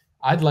 hey,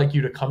 I'd like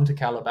you to come to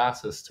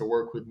Calabasas to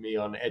work with me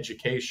on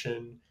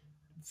education,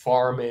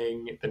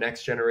 farming, the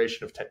next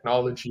generation of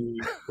technology.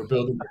 We're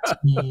building a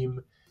team.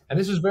 And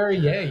this was very,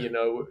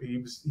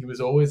 he was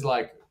always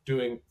like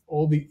doing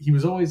he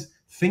was always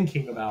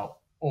thinking about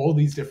all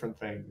these different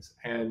things.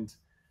 And,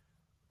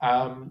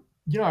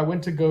 I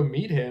went to go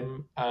meet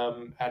him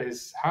at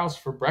his house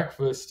for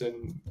breakfast,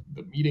 and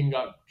the meeting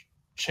got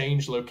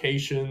changed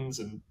locations,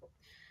 and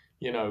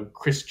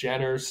Kris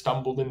Jenner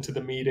stumbled into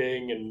the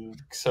meeting,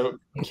 and so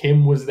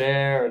Kim was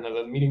there, and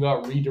the meeting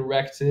got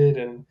redirected.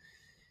 And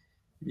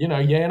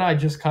and I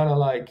just kind of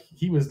like,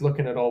 he was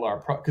looking at all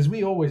our because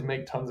we always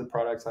make tons of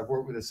products. I've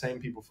worked with the same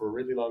people for a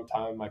really long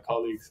time. My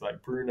colleagues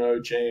like Bruno,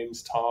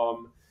 James,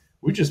 Tom,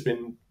 we've just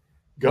been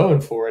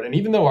going for it. And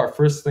even though our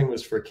first thing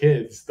was for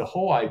kids, the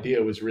whole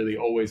idea was really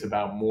always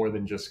about more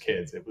than just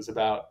kids. It was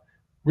about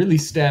really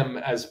STEM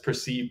as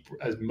perceived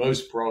as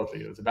most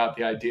broadly. It was about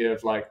the idea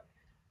of like,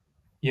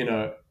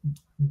 the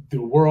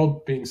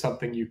world being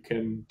something you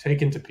can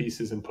take into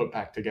pieces and put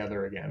back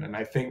together again. And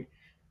I think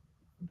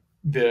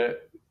the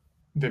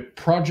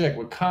project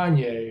with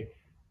Kanye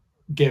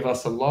gave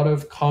us a lot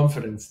of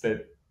confidence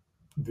that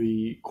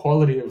the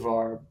quality of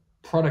our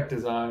product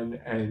design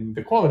and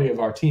the quality of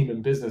our team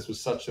and business was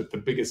such that the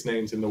biggest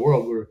names in the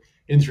world were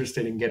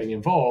interested in getting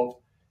involved.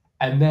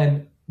 And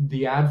then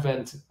the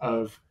advent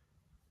of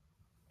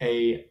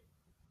a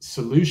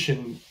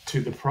solution to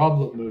the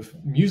problem of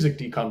music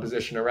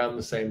decomposition around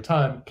the same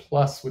time,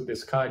 plus with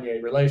this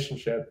Kanye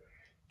relationship,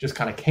 just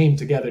kind of came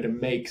together to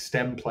make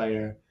STEM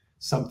Player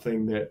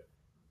something that,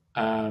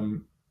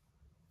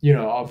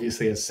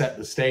 obviously has set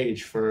the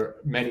stage for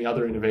many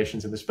other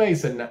innovations in the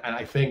space. And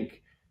I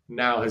think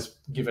now has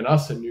given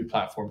us a new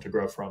platform to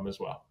grow from as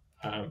well.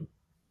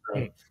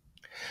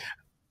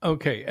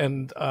 Okay.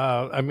 And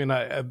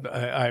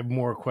I have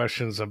more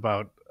questions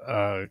about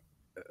the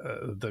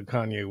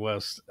Kanye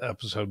West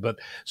episode, but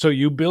so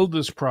you build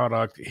this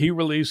product, he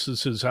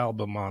releases his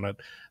album on it,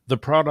 the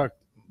product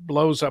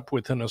blows up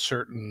within a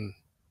certain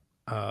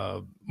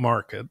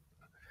market.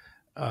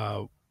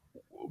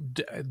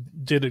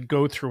 Did it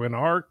go through an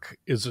arc?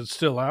 Is it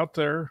still out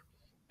there?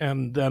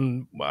 And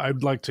then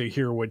I'd like to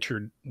hear what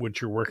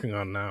you're working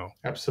on now.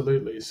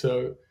 Absolutely.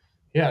 So,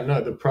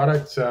 the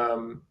product,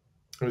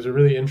 it was a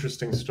really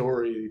interesting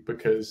story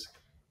because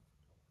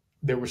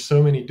there were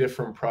so many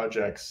different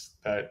projects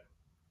that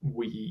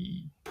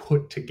we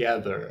put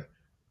together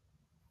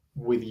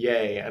with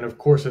Ye. And of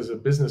course, as a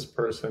business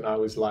person, I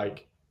was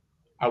like,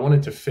 I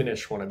wanted to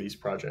finish one of these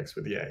projects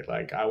with Ye,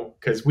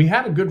 because we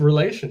had a good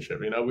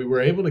relationship. We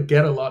were able to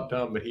get a lot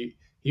done, but he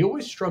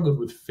always struggled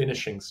with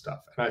finishing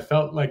stuff. And I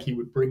felt like he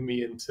would bring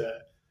me into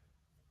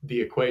the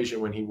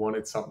equation when he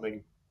wanted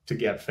something to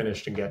get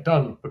finished and get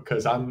done,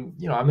 because I'm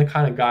the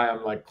kind of guy,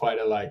 I'm like quite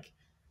I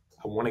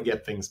want to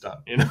get things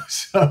done,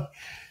 so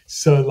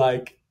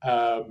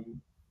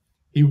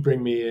he would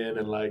bring me in,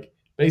 and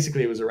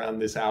basically it was around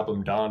this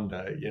album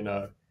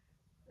Donda,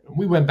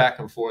 we went back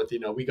and forth,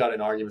 we got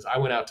in arguments. I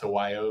went out to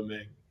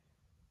Wyoming.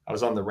 I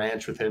was on the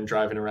ranch with him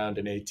driving around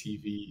in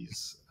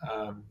ATVs.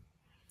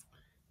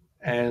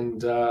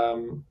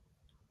 The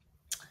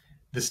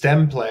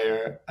STEM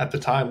Player at the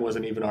time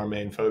wasn't even our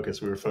main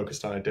focus. We were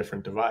focused on a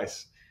different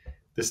device.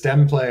 The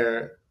STEM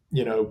Player,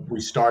 we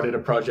started a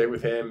project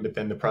with him, but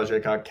then the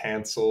project got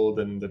canceled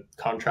and the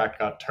contract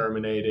got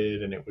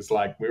terminated, and it was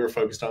like we were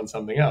focused on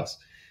something else.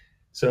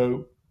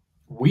 So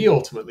we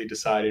ultimately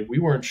decided we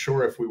weren't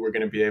sure if we were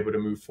going to be able to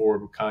move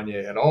forward with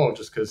Kanye at all,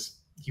 just because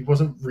he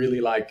wasn't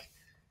really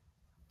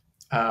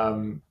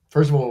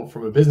first of all,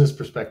 from a business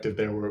perspective,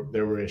 there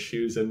were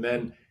issues. And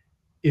then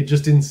it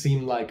just didn't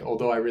seem like,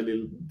 although I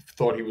really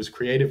thought he was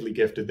creatively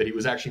gifted, that he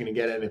was actually going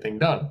to get anything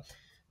done.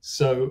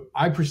 So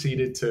I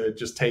proceeded to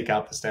just take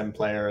out the STEM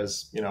Player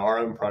as, our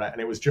own product.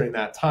 And it was during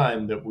that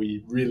time that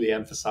we really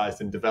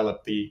emphasized and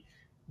developed the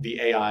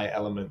AI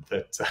element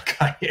that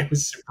Kanye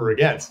was super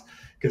against.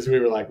 Because we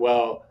were like,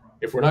 well,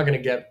 if we're not going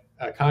to get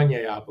a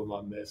Kanye album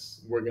on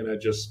this, we're going to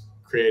just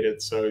create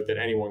it so that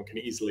anyone can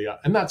easily,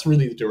 and that's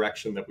really the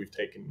direction that we've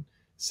taken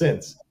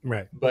since.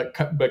 Right. But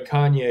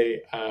Kanye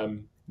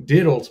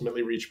did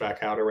ultimately reach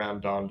back out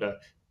around Donda,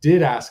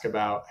 did ask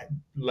about,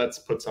 let's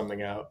put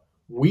something out.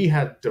 We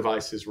had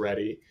devices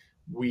ready.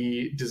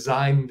 We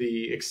designed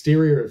the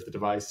exterior of the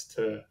device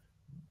to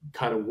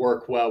kind of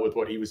work well with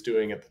what he was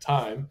doing at the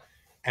time.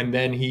 And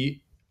then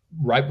he,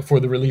 right before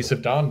the release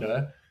of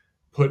Donda,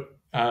 put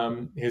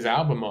his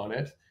album on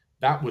it.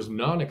 That was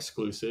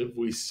non-exclusive.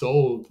 We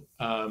sold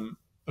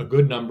a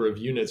good number of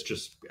units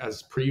just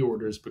as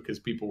pre-orders because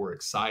people were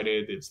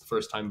excited. It's the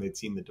first time they'd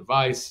seen the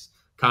device.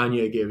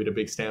 Kanye gave it a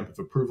big stamp of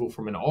approval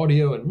from an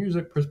audio and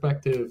music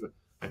perspective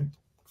and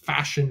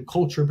fashion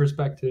culture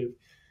perspective.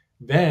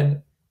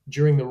 Then,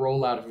 during the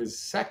rollout of his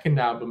second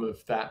album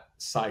of that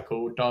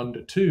cycle,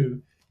 Donda 2,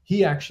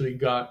 he actually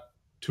got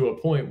to a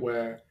point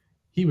where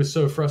he was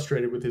so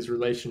frustrated with his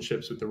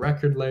relationships with the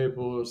record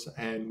labels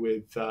and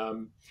with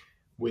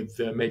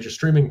the major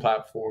streaming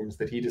platforms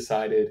that he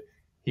decided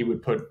he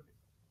would put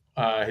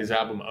his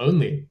album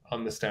only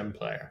on the stem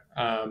player.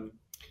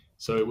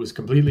 So it was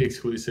completely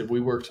exclusive.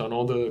 We worked on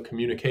all the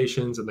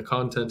communications and the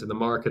content and the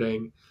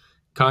marketing.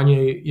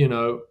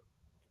 Kanye,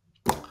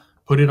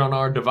 put it on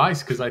our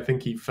device because I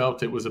think he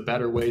felt it was a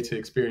better way to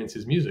experience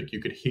his music.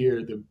 You could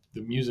hear the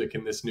music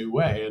in this new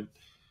way.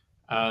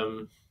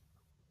 And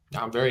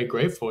I'm very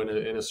grateful in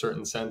a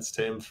certain sense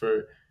to him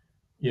for,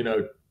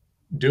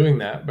 doing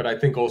that. But I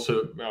think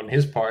also on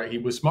his part, he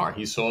was smart.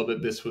 He saw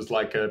that this was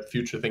like a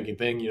future thinking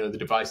thing. The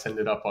device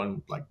ended up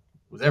on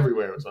was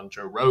everywhere. It was on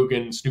Joe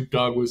Rogan. Snoop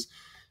Dogg was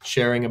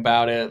sharing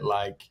about it.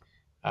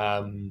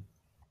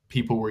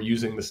 People were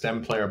using the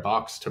stem player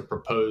box to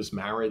propose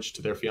marriage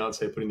to their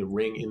fiance, putting the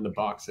ring in the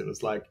box. It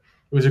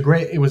was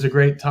a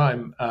great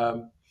time.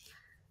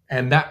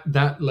 And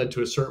that led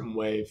to a certain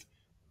wave.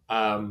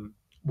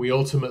 We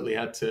ultimately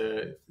had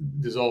to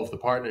dissolve the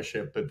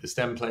partnership, but the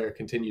stem player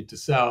continued to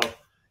sell.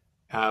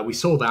 We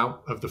sold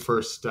out of the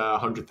first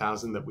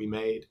 100,000 that we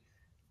made.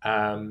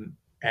 And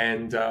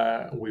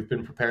we've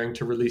been preparing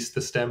to release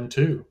the stem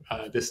 2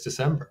 this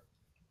December.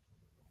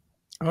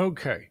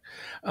 Okay.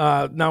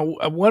 Now,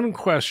 one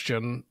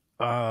question,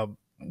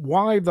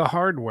 why the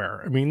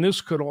hardware? I mean, this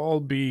could all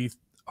be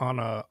on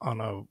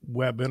a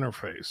web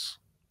interface.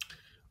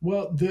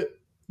 Well,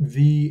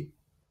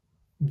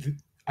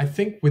 I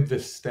think with the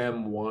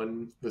stem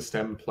 1, the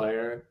stem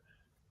player,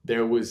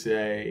 there was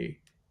a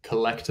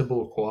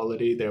collectible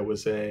quality. There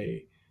was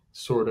a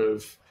sort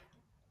of,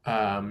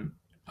 I'm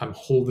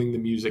holding the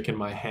music in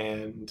my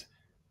hand.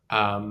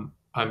 I'm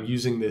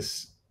using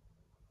this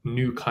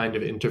new kind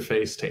of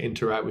interface to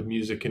interact with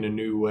music in a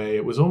new way.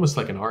 It was almost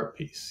like an art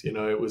piece.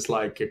 It was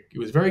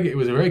a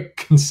very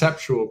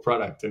conceptual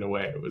product in a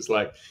way. It was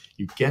like,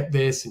 you get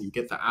this and you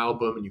get the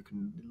album and you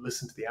can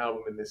listen to the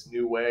album in this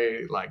new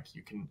way. Like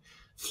you can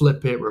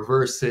flip it,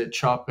 reverse it,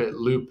 chop it,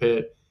 loop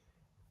it.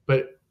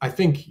 But I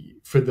think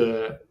for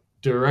the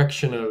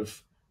direction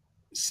of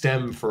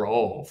STEM for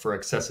all, for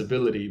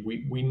accessibility,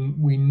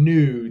 we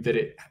knew that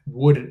it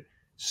would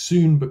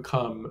soon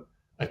become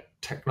a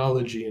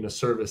technology and a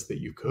service that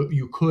you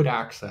could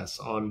access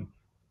on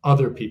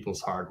other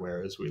people's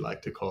hardware, as we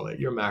like to call it,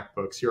 your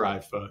MacBooks, your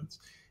iPhones.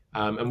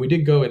 And we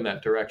did go in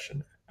that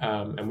direction.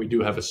 And we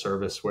do have a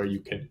service where you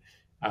can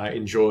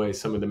enjoy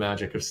some of the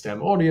magic of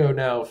STEM audio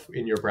now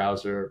in your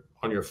browser,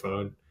 on your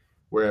phone,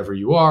 wherever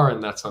you are.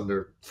 And that's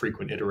under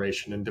frequent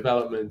iteration and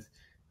development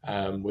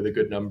with a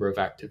good number of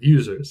active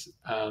users.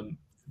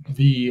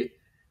 The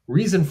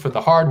reason for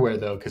the hardware,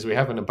 though, because we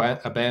haven't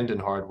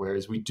abandoned hardware,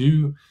 is we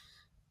do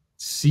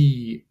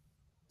see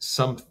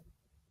some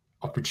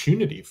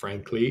opportunity,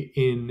 frankly,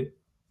 in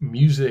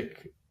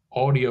music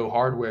audio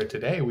hardware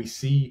today. We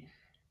see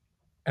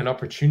an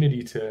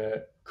opportunity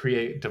to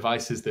create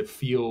devices that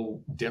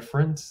feel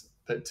different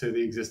to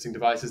the existing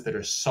devices, that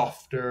are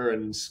softer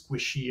and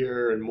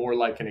squishier and more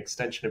like an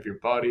extension of your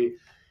body,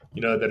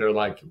 that are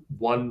like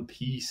one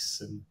piece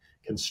and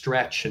can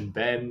stretch and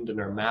bend and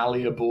are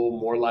malleable,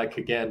 more like,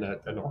 again,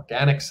 an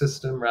organic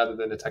system rather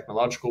than a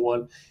technological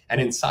one. And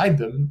inside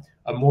them,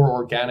 a more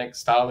organic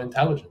style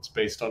intelligence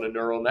based on a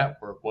neural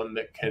network, one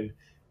that can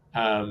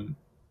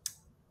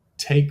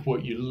take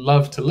what you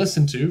love to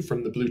listen to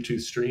from the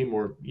Bluetooth stream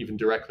or even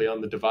directly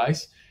on the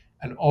device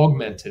and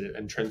augment it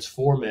and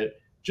transform it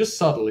just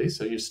subtly.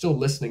 So you're still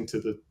listening to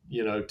the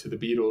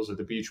Beatles or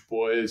the Beach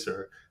Boys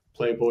or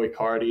Playboi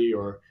Carti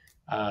or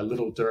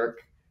Little Dirk,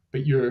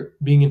 but you're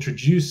being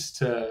introduced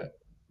to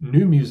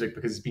new music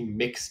because it's being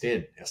mixed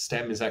in. A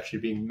stem is actually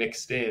being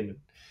mixed in.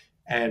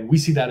 And we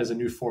see that as a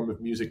new form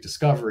of music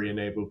discovery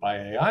enabled by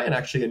AI, and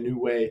actually a new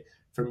way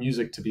for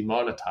music to be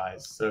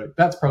monetized. So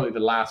that's probably the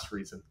last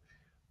reason.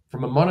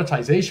 From a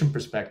monetization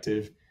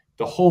perspective,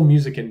 the whole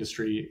music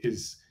industry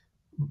is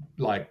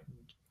like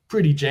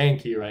pretty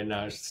janky right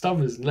now.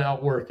 Stuff is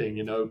not working.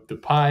 The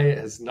pie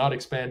has not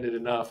expanded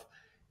enough,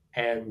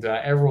 and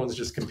everyone's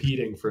just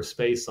competing for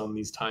space on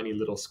these tiny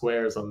little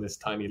squares on this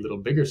tiny little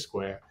bigger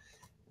square.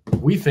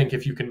 We think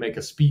if you can make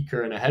a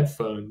speaker and a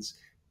headphones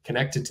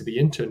connected to the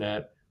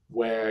internet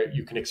where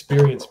you can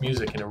experience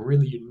music in a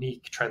really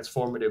unique,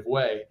 transformative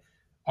way,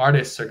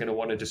 artists are going to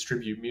want to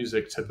distribute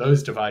music to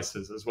those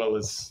devices as well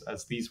as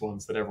these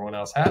ones that everyone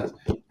else has.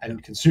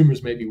 And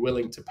consumers may be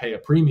willing to pay a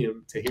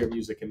premium to hear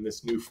music in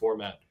this new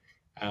format,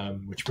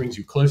 which brings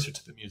you closer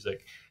to the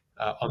music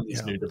on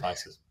these new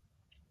devices.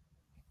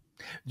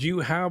 Do you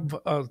have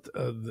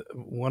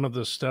one of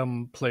the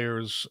STEM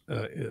players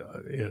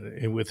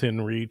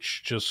within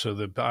reach, just so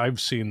that I've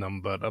seen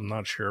them, but I'm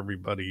not sure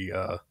everybody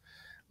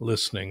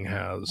listening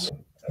has?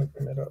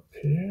 Open it up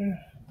here.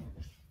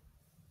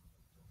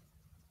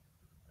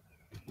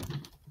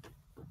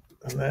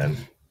 And then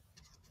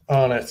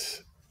on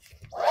it.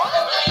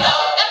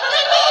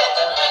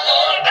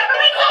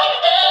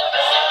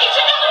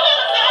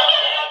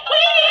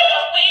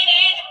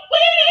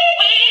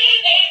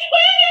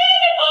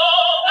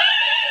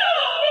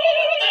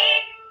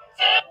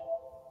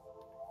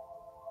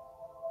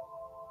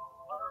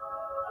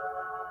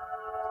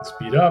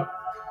 Speed up.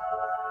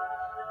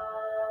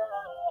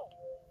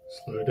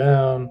 Slow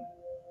down.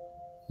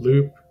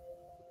 Loop.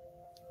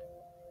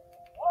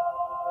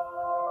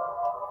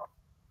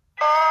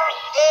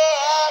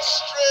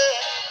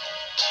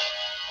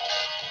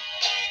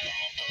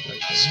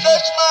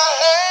 Stretch my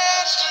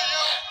hands to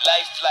you.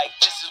 Life like,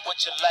 this is what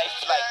your life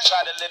like.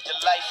 Try to live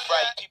your life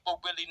right. People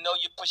really know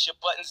you push your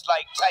buttons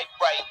like type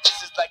right.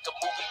 This is like a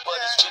movie, but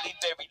it's really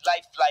very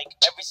lifelike.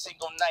 Every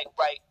single night,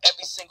 right?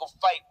 Every single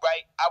fight,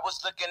 right? I was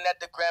looking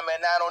at the gram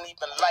and I don't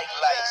even like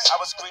lights. I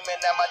was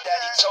screaming at my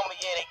daddy, told me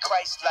it ain't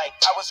Christ-like.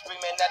 I was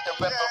screaming at the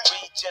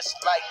referee just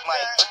like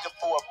Mike. Looking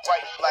for a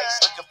bright light,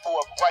 looking for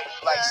a bright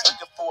light,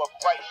 looking for a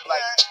bright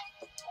light.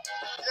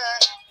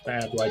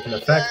 Bad like an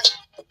effect.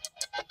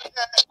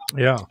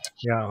 Yeah,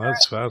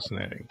 that's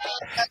fascinating.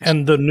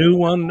 And the new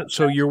one,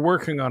 so you're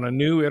working on a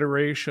new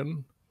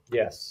iteration?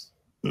 Yes.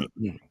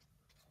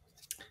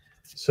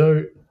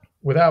 So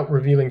without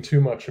revealing too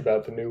much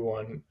about the new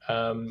one,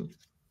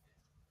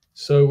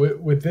 so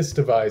with this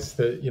device,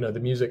 the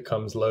music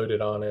comes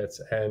loaded on it,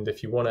 and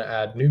if you want to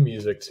add new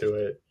music to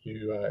it,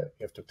 you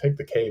have to take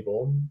the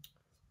cable,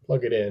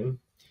 plug it in,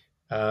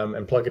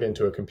 and plug it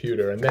into a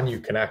computer, and then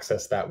you can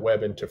access that web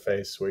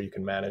interface where you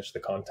can manage the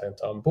content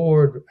on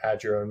board,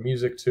 add your own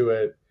music to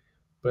it.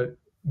 But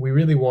we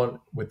really want,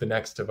 with the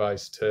next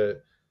device, to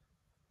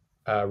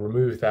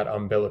remove that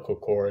umbilical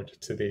cord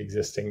to the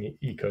existing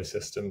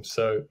ecosystem.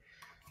 So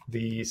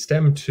the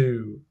STEM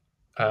 2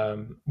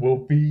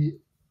 will be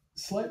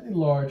slightly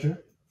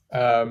larger,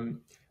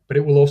 but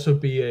it will also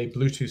be a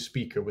Bluetooth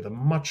speaker with a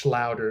much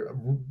louder,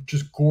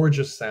 just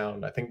gorgeous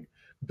sound. I think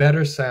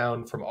better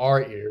sound from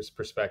our ears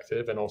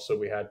perspective, and also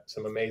we had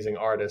some amazing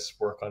artists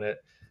work on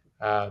it.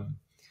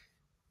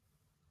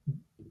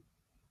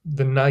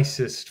 The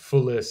nicest,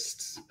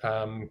 fullest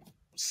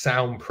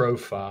sound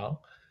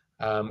profile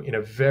in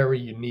a very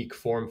unique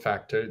form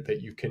factor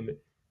that you can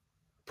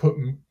put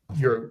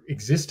your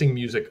existing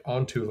music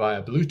onto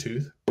via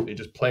Bluetooth. You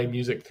just play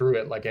music through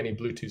it like any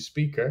Bluetooth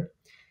speaker,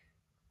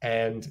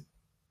 and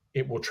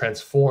it will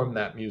transform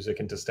that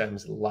music into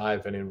stems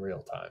live and in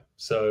real time.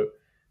 So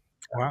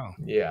wow,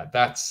 yeah,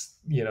 that's,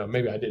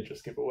 maybe I did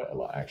just give away a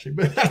lot actually,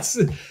 but that's,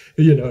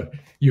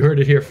 you heard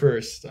it here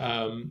first.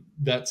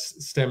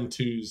 That's STEM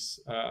 2's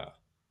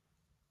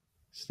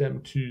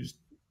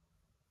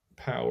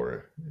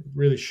power. It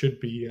really should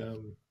be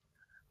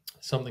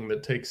something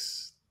that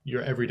takes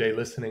your everyday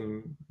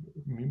listening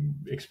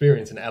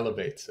experience and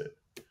elevates it,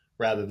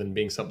 rather than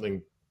being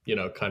something,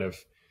 kind of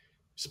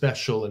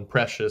special and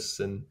precious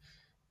and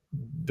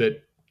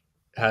that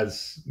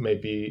has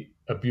maybe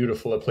a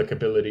beautiful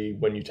applicability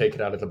when you take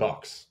it out of the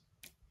box.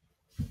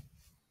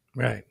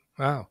 Right.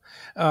 Wow.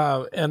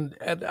 And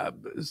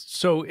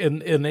so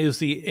is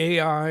the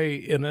AI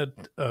in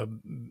it?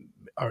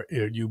 Are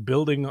you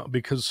building,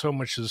 because so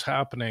much is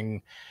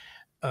happening?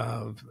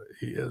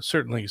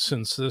 Certainly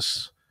since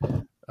this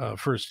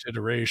first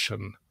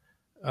iteration,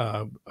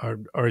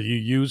 are you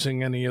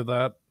using any of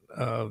that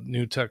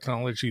new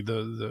technology?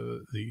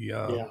 The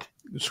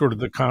sort of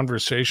the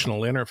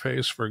conversational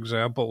interface, for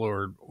example,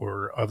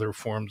 or other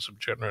forms of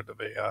generative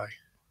AI?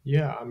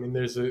 Yeah, I mean,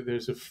 there's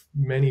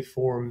many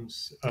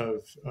forms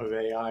of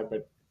AI,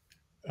 but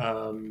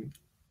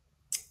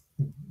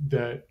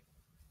that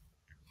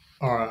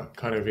are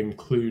kind of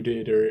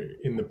included or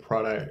in the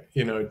product,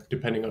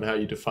 depending on how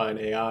you define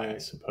AI, I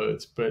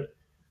suppose. But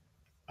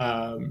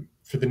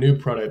for the new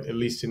product, at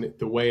least in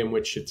the way in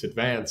which it's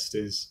advanced,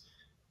 is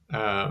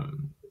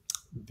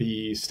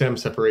the stem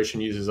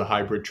separation uses a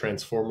hybrid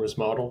transformers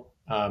model,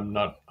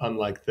 not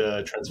unlike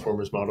the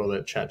transformers model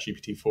that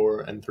ChatGPT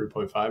 4 and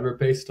 3.5 are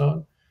based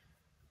on.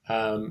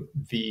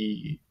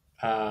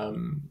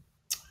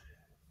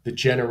 The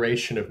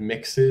generation of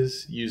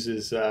mixes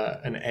uses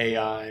an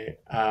AI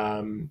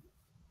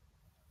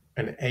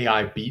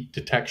beat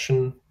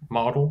detection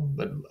model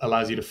that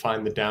allows you to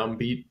find the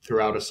downbeat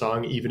throughout a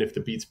song, even if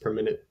the beats per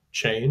minute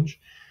change.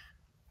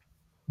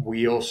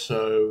 We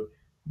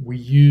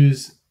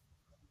use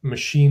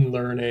machine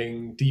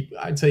learning, deep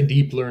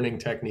learning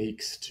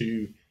techniques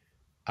to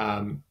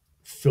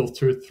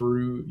filter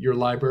through your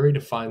library to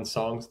find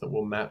songs that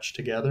will match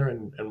together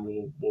and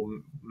will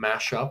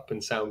mash up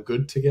and sound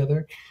good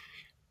together.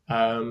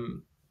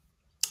 And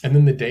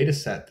then the data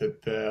set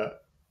that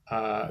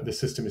the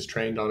system is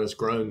trained on has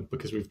grown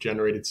because we've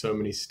generated so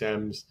many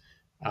stems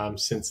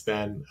since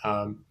then.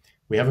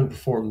 We haven't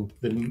performed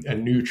a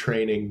new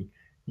training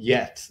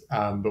yet,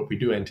 but we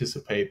do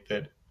anticipate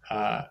that.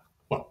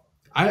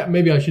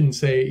 Maybe I shouldn't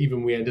say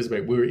even we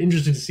anticipate. We're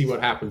interested to see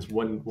what happens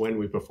when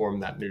we perform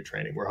that new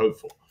training. We're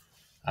hopeful,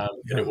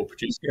 and it will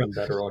produce even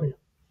better audio.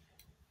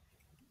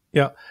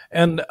 Yeah,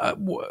 and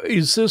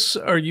this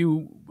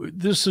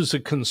is a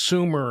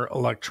consumer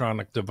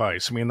electronic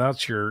device. I mean,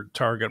 that's your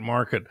target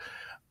market,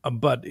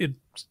 but it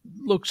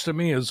looks to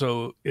me as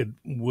though it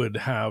would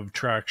have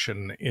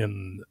traction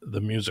in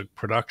the music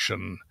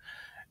production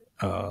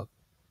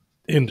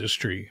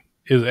industry.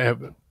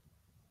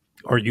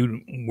 Are you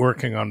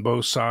working on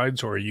both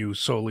sides, or are you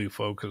solely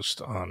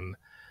focused on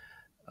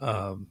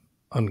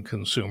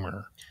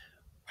consumer?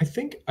 I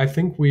think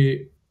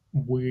we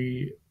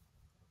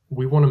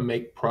want to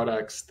make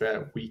products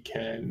that we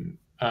can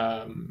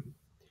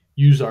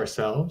use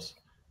ourselves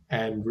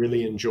and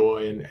really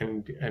enjoy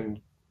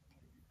and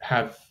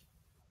have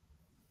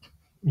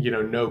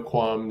no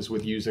qualms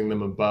with using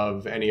them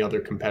above any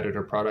other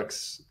competitor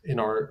products in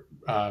our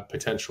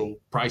potential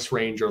price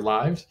range or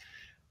lives.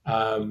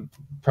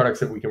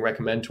 Products that we can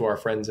recommend to our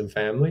friends and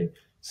family.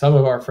 Some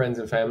of our friends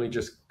and family,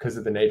 just because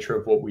of the nature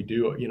of what we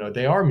do,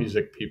 they are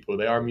music people,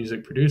 they are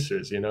music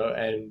producers,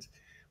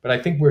 but I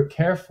think we're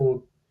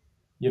careful.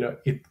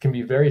 It can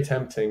be very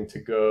tempting to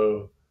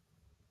go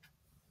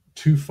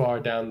too far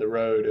down the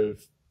road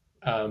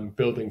of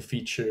building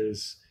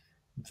features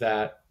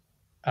that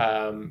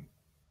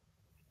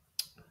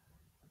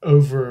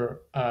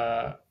over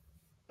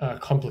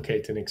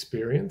complicate an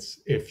experience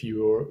if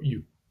you're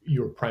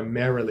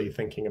primarily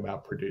thinking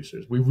about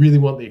producers. We really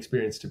want the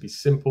experience to be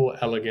simple,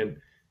 elegant,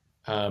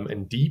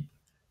 and deep,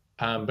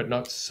 but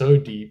not so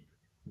deep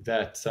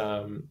that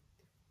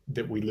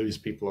we lose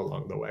people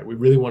along the way. We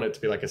really want it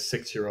to be like a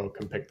 6-year-old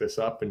can pick this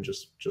up and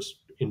just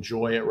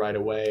enjoy it right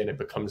away, and it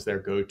becomes their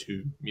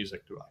go-to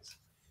music device.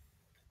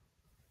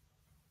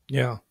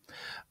 Yeah.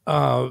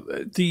 I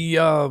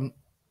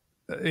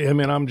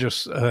mean, I'm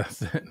just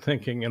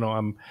thinking,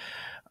 I'm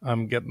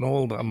getting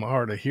old. I'm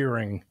hard of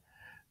hearing.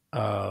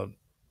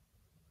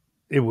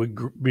 It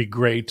would be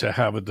great to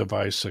have a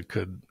device that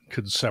could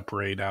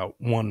separate out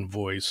one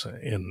voice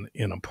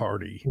in a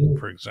party,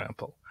 for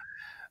example.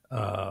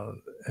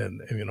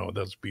 And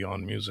that's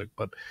beyond music,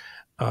 but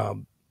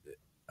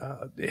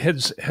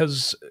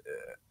has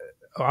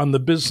on the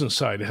business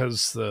side,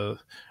 has the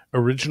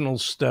original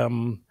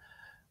stem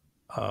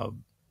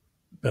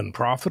been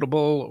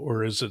profitable,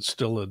 or is it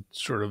still a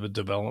sort of a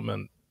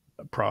development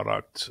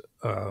product,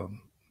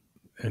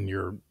 and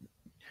you're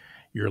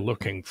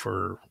looking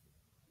to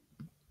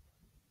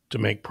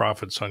make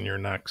profits on your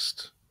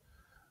next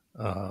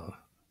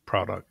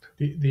product?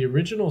 The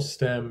original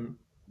stem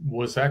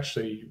was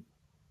actually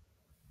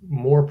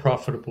more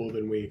profitable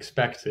than we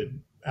expected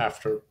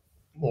after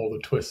all the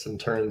twists and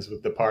turns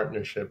with the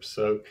partnership.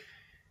 So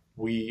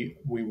we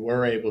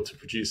were able to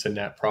produce a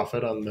net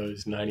profit on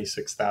those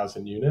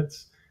 96,000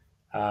 units.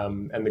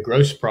 And the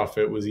gross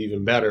profit was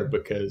even better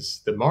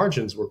because the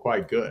margins were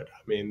quite good.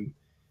 I mean,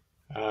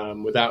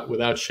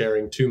 without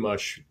sharing too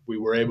much, we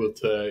were able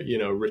to,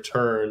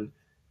 return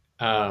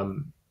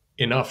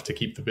enough to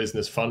keep the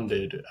business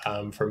funded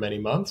for many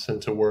months and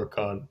to work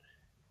on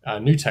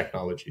new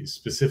technologies,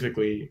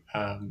 specifically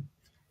in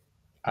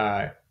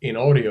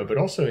audio, but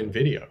also in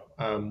video.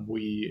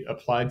 We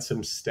applied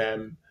some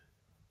STEM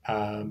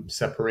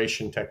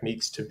separation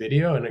techniques to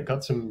video, and it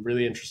got some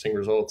really interesting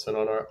results. And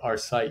on our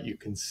site, you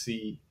can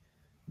see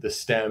the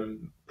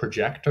STEM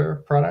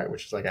projector product,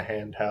 which is like a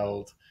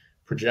handheld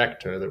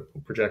projector that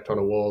will project on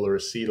a wall or a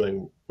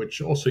ceiling,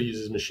 which also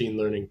uses machine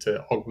learning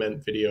to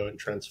augment video and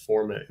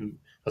transform it in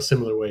a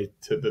similar way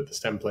to that the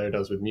STEM player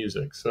does with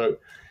music. So,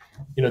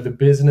 the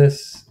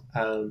business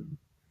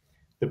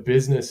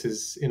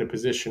is in a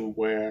position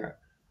where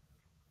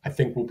I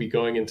think we'll be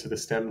going into the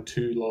STEM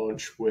 2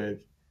 launch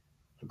with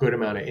a good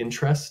amount of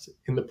interest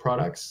in the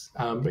products.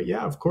 But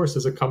yeah, of course,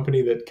 as a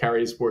company that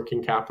carries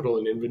working capital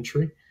and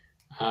inventory,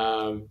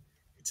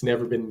 it's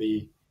never been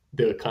the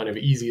kind of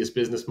easiest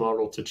business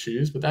model to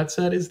choose. But that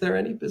said, is there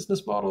any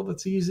business model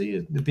that's easy?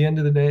 At the end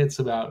of the day, it's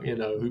about,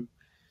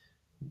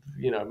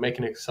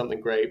 making something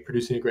great,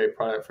 producing a great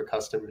product for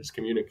customers,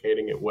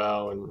 communicating it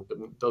well. And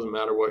it doesn't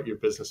matter what your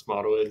business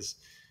model is.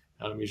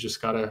 You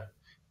just got to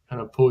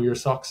kind of pull your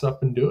socks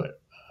up and do it.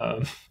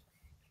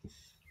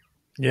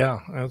 Yeah,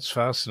 that's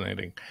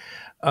fascinating.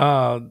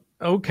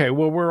 Okay,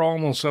 well, we're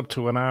almost up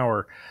to an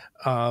hour.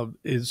 What's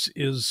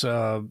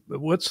the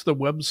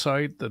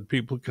website that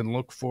people can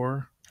look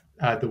for?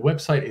 The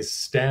website is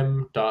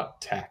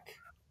stem.tech.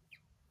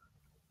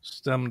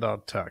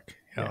 Stem.tech.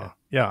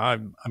 Yeah. I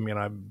mean,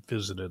 I've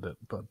visited it,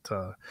 but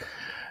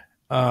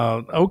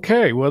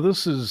okay. Well,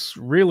 this is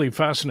really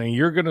fascinating.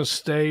 You're going to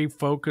stay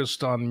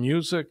focused on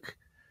music,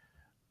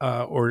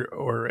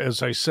 or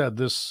as I said,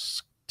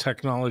 this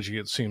technology,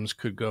 it seems,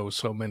 could go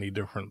so many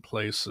different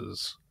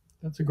places.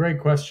 That's a great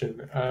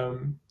question.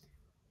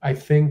 I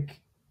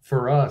think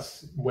for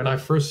us, when I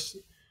first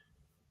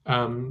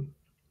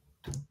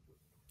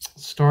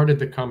started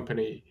the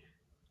company,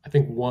 I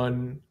think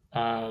one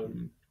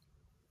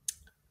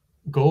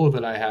goal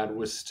that I had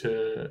was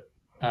to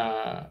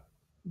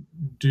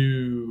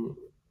do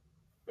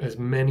as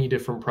many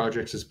different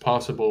projects as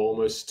possible,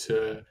 almost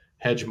to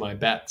hedge my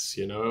bets,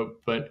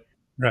 But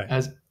Right.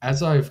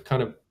 as I've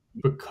kind of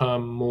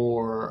become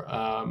more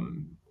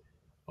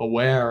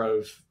aware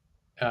of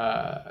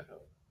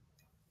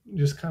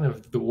just kind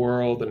of the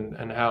world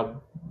and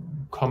how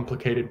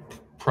complicated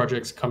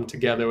projects come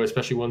together,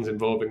 especially ones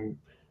involving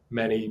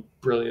many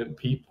brilliant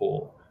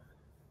people,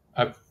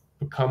 I've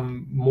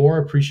become more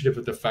appreciative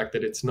of the fact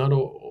that it's not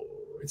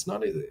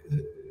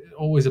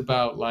always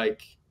about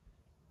like,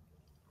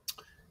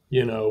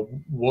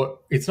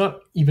 what it's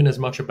not even as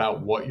much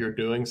about what you're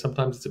doing.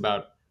 Sometimes it's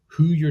about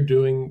who you're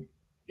doing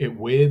it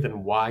with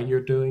and why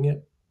you're doing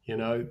it,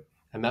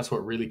 and that's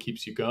what really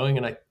keeps you going.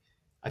 And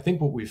I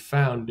think what we've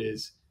found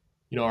is,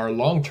 our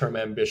long-term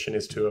ambition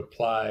is to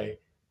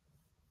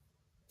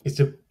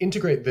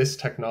integrate this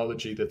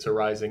technology that's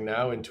arising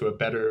now into a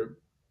better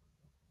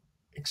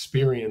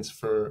experience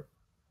for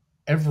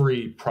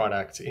every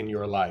product in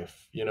your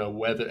life,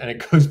 and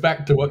it goes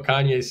back to what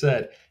Kanye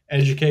said: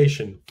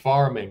 education,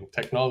 farming,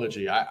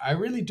 technology. I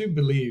really do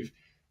believe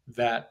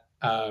that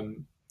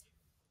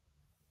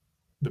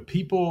the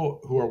people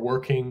who are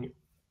working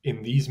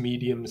in these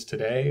mediums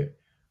today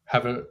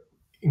have an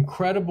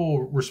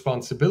incredible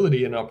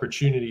responsibility and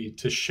opportunity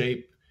to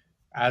shape,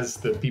 as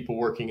the people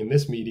working in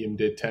this medium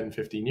did 10,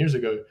 15 years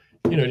ago,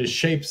 to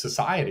shape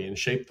society and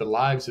shape the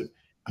lives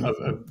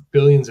of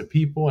billions of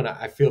people. And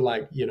I feel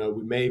like,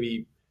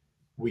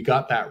 we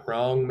got that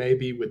wrong,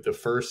 maybe with the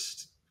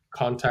first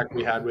contact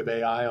we had with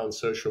AI on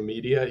social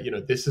media.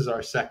 This is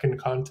our second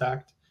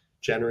contact,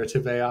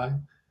 generative AI.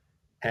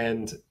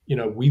 And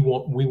we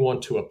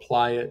want to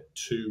apply it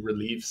to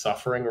relieve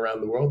suffering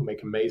around the world,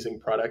 make amazing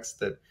products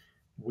that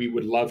we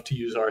would love to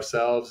use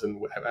ourselves and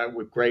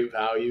with great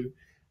value.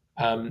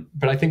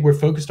 But I think we're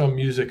focused on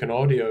music and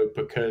audio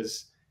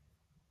because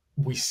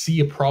we see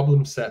a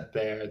problem set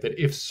there that,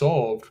 if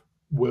solved,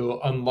 will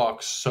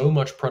unlock so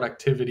much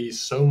productivity,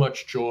 so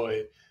much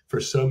joy for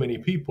so many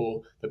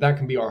people that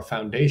can be our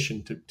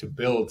foundation to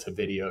build to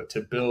video,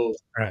 to build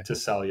Right. to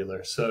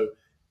cellular. So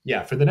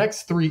yeah, for the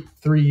next three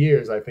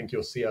years, I think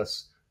you'll see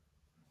us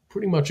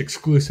pretty much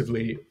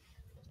exclusively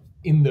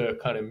in the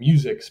kind of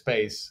music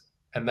space.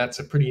 And that's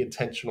a pretty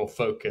intentional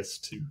focus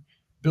to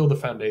build a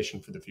foundation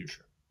for the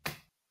future.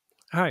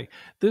 Hi,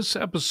 this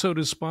episode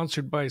is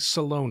sponsored by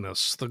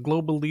Celonis, the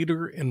global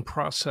leader in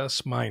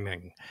process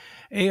mining.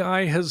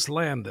 AI has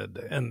landed,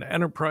 and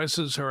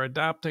enterprises are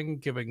adapting,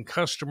 giving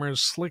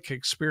customers slick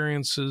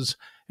experiences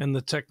and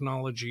the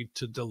technology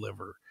to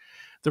deliver.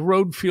 The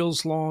road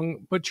feels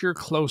long, but you're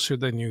closer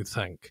than you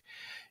think.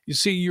 You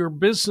see, your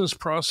business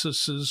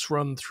processes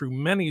run through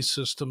many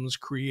systems,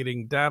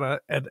 creating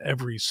data at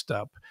every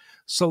step.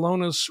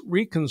 Celonis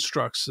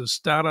reconstructs this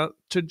data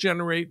to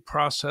generate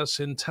process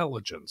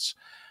intelligence,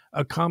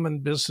 a common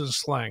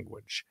business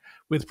language.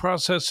 With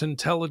process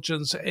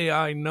intelligence,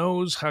 AI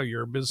knows how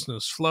your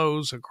business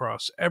flows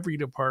across every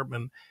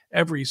department,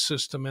 every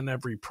system, and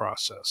every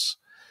process.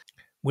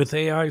 With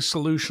AI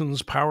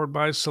solutions powered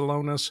by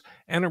Celonis,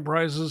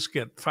 enterprises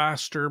get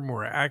faster,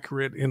 more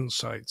accurate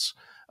insights,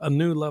 a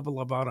new level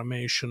of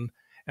automation,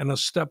 and a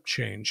step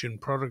change in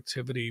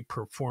productivity,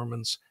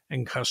 performance,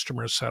 and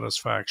customer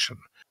satisfaction.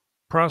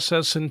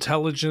 Process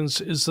intelligence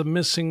is the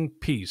missing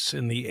piece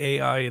in the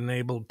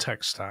AI-enabled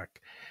tech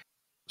stack.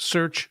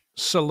 Search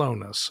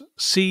Celonis,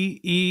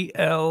 Celonis,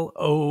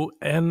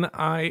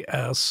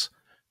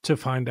 to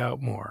find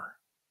out more.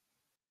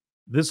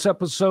 This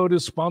episode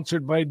is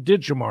sponsored by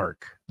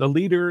Digimarc, the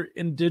leader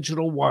in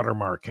digital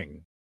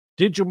watermarking.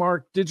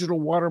 Digimarc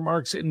digital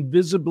watermarks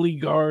invisibly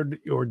guard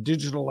your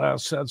digital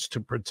assets to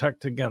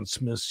protect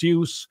against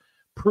misuse,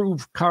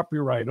 prove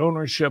copyright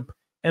ownership,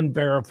 and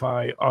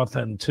verify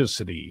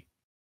authenticity.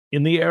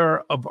 In the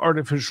era of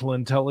artificial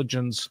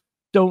intelligence,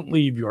 don't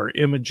leave your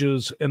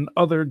images and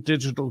other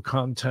digital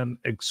content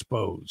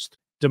exposed.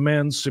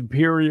 Demand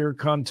superior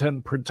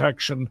content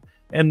protection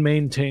and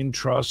maintain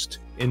trust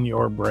in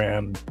your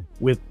brand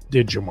with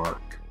Digimarc.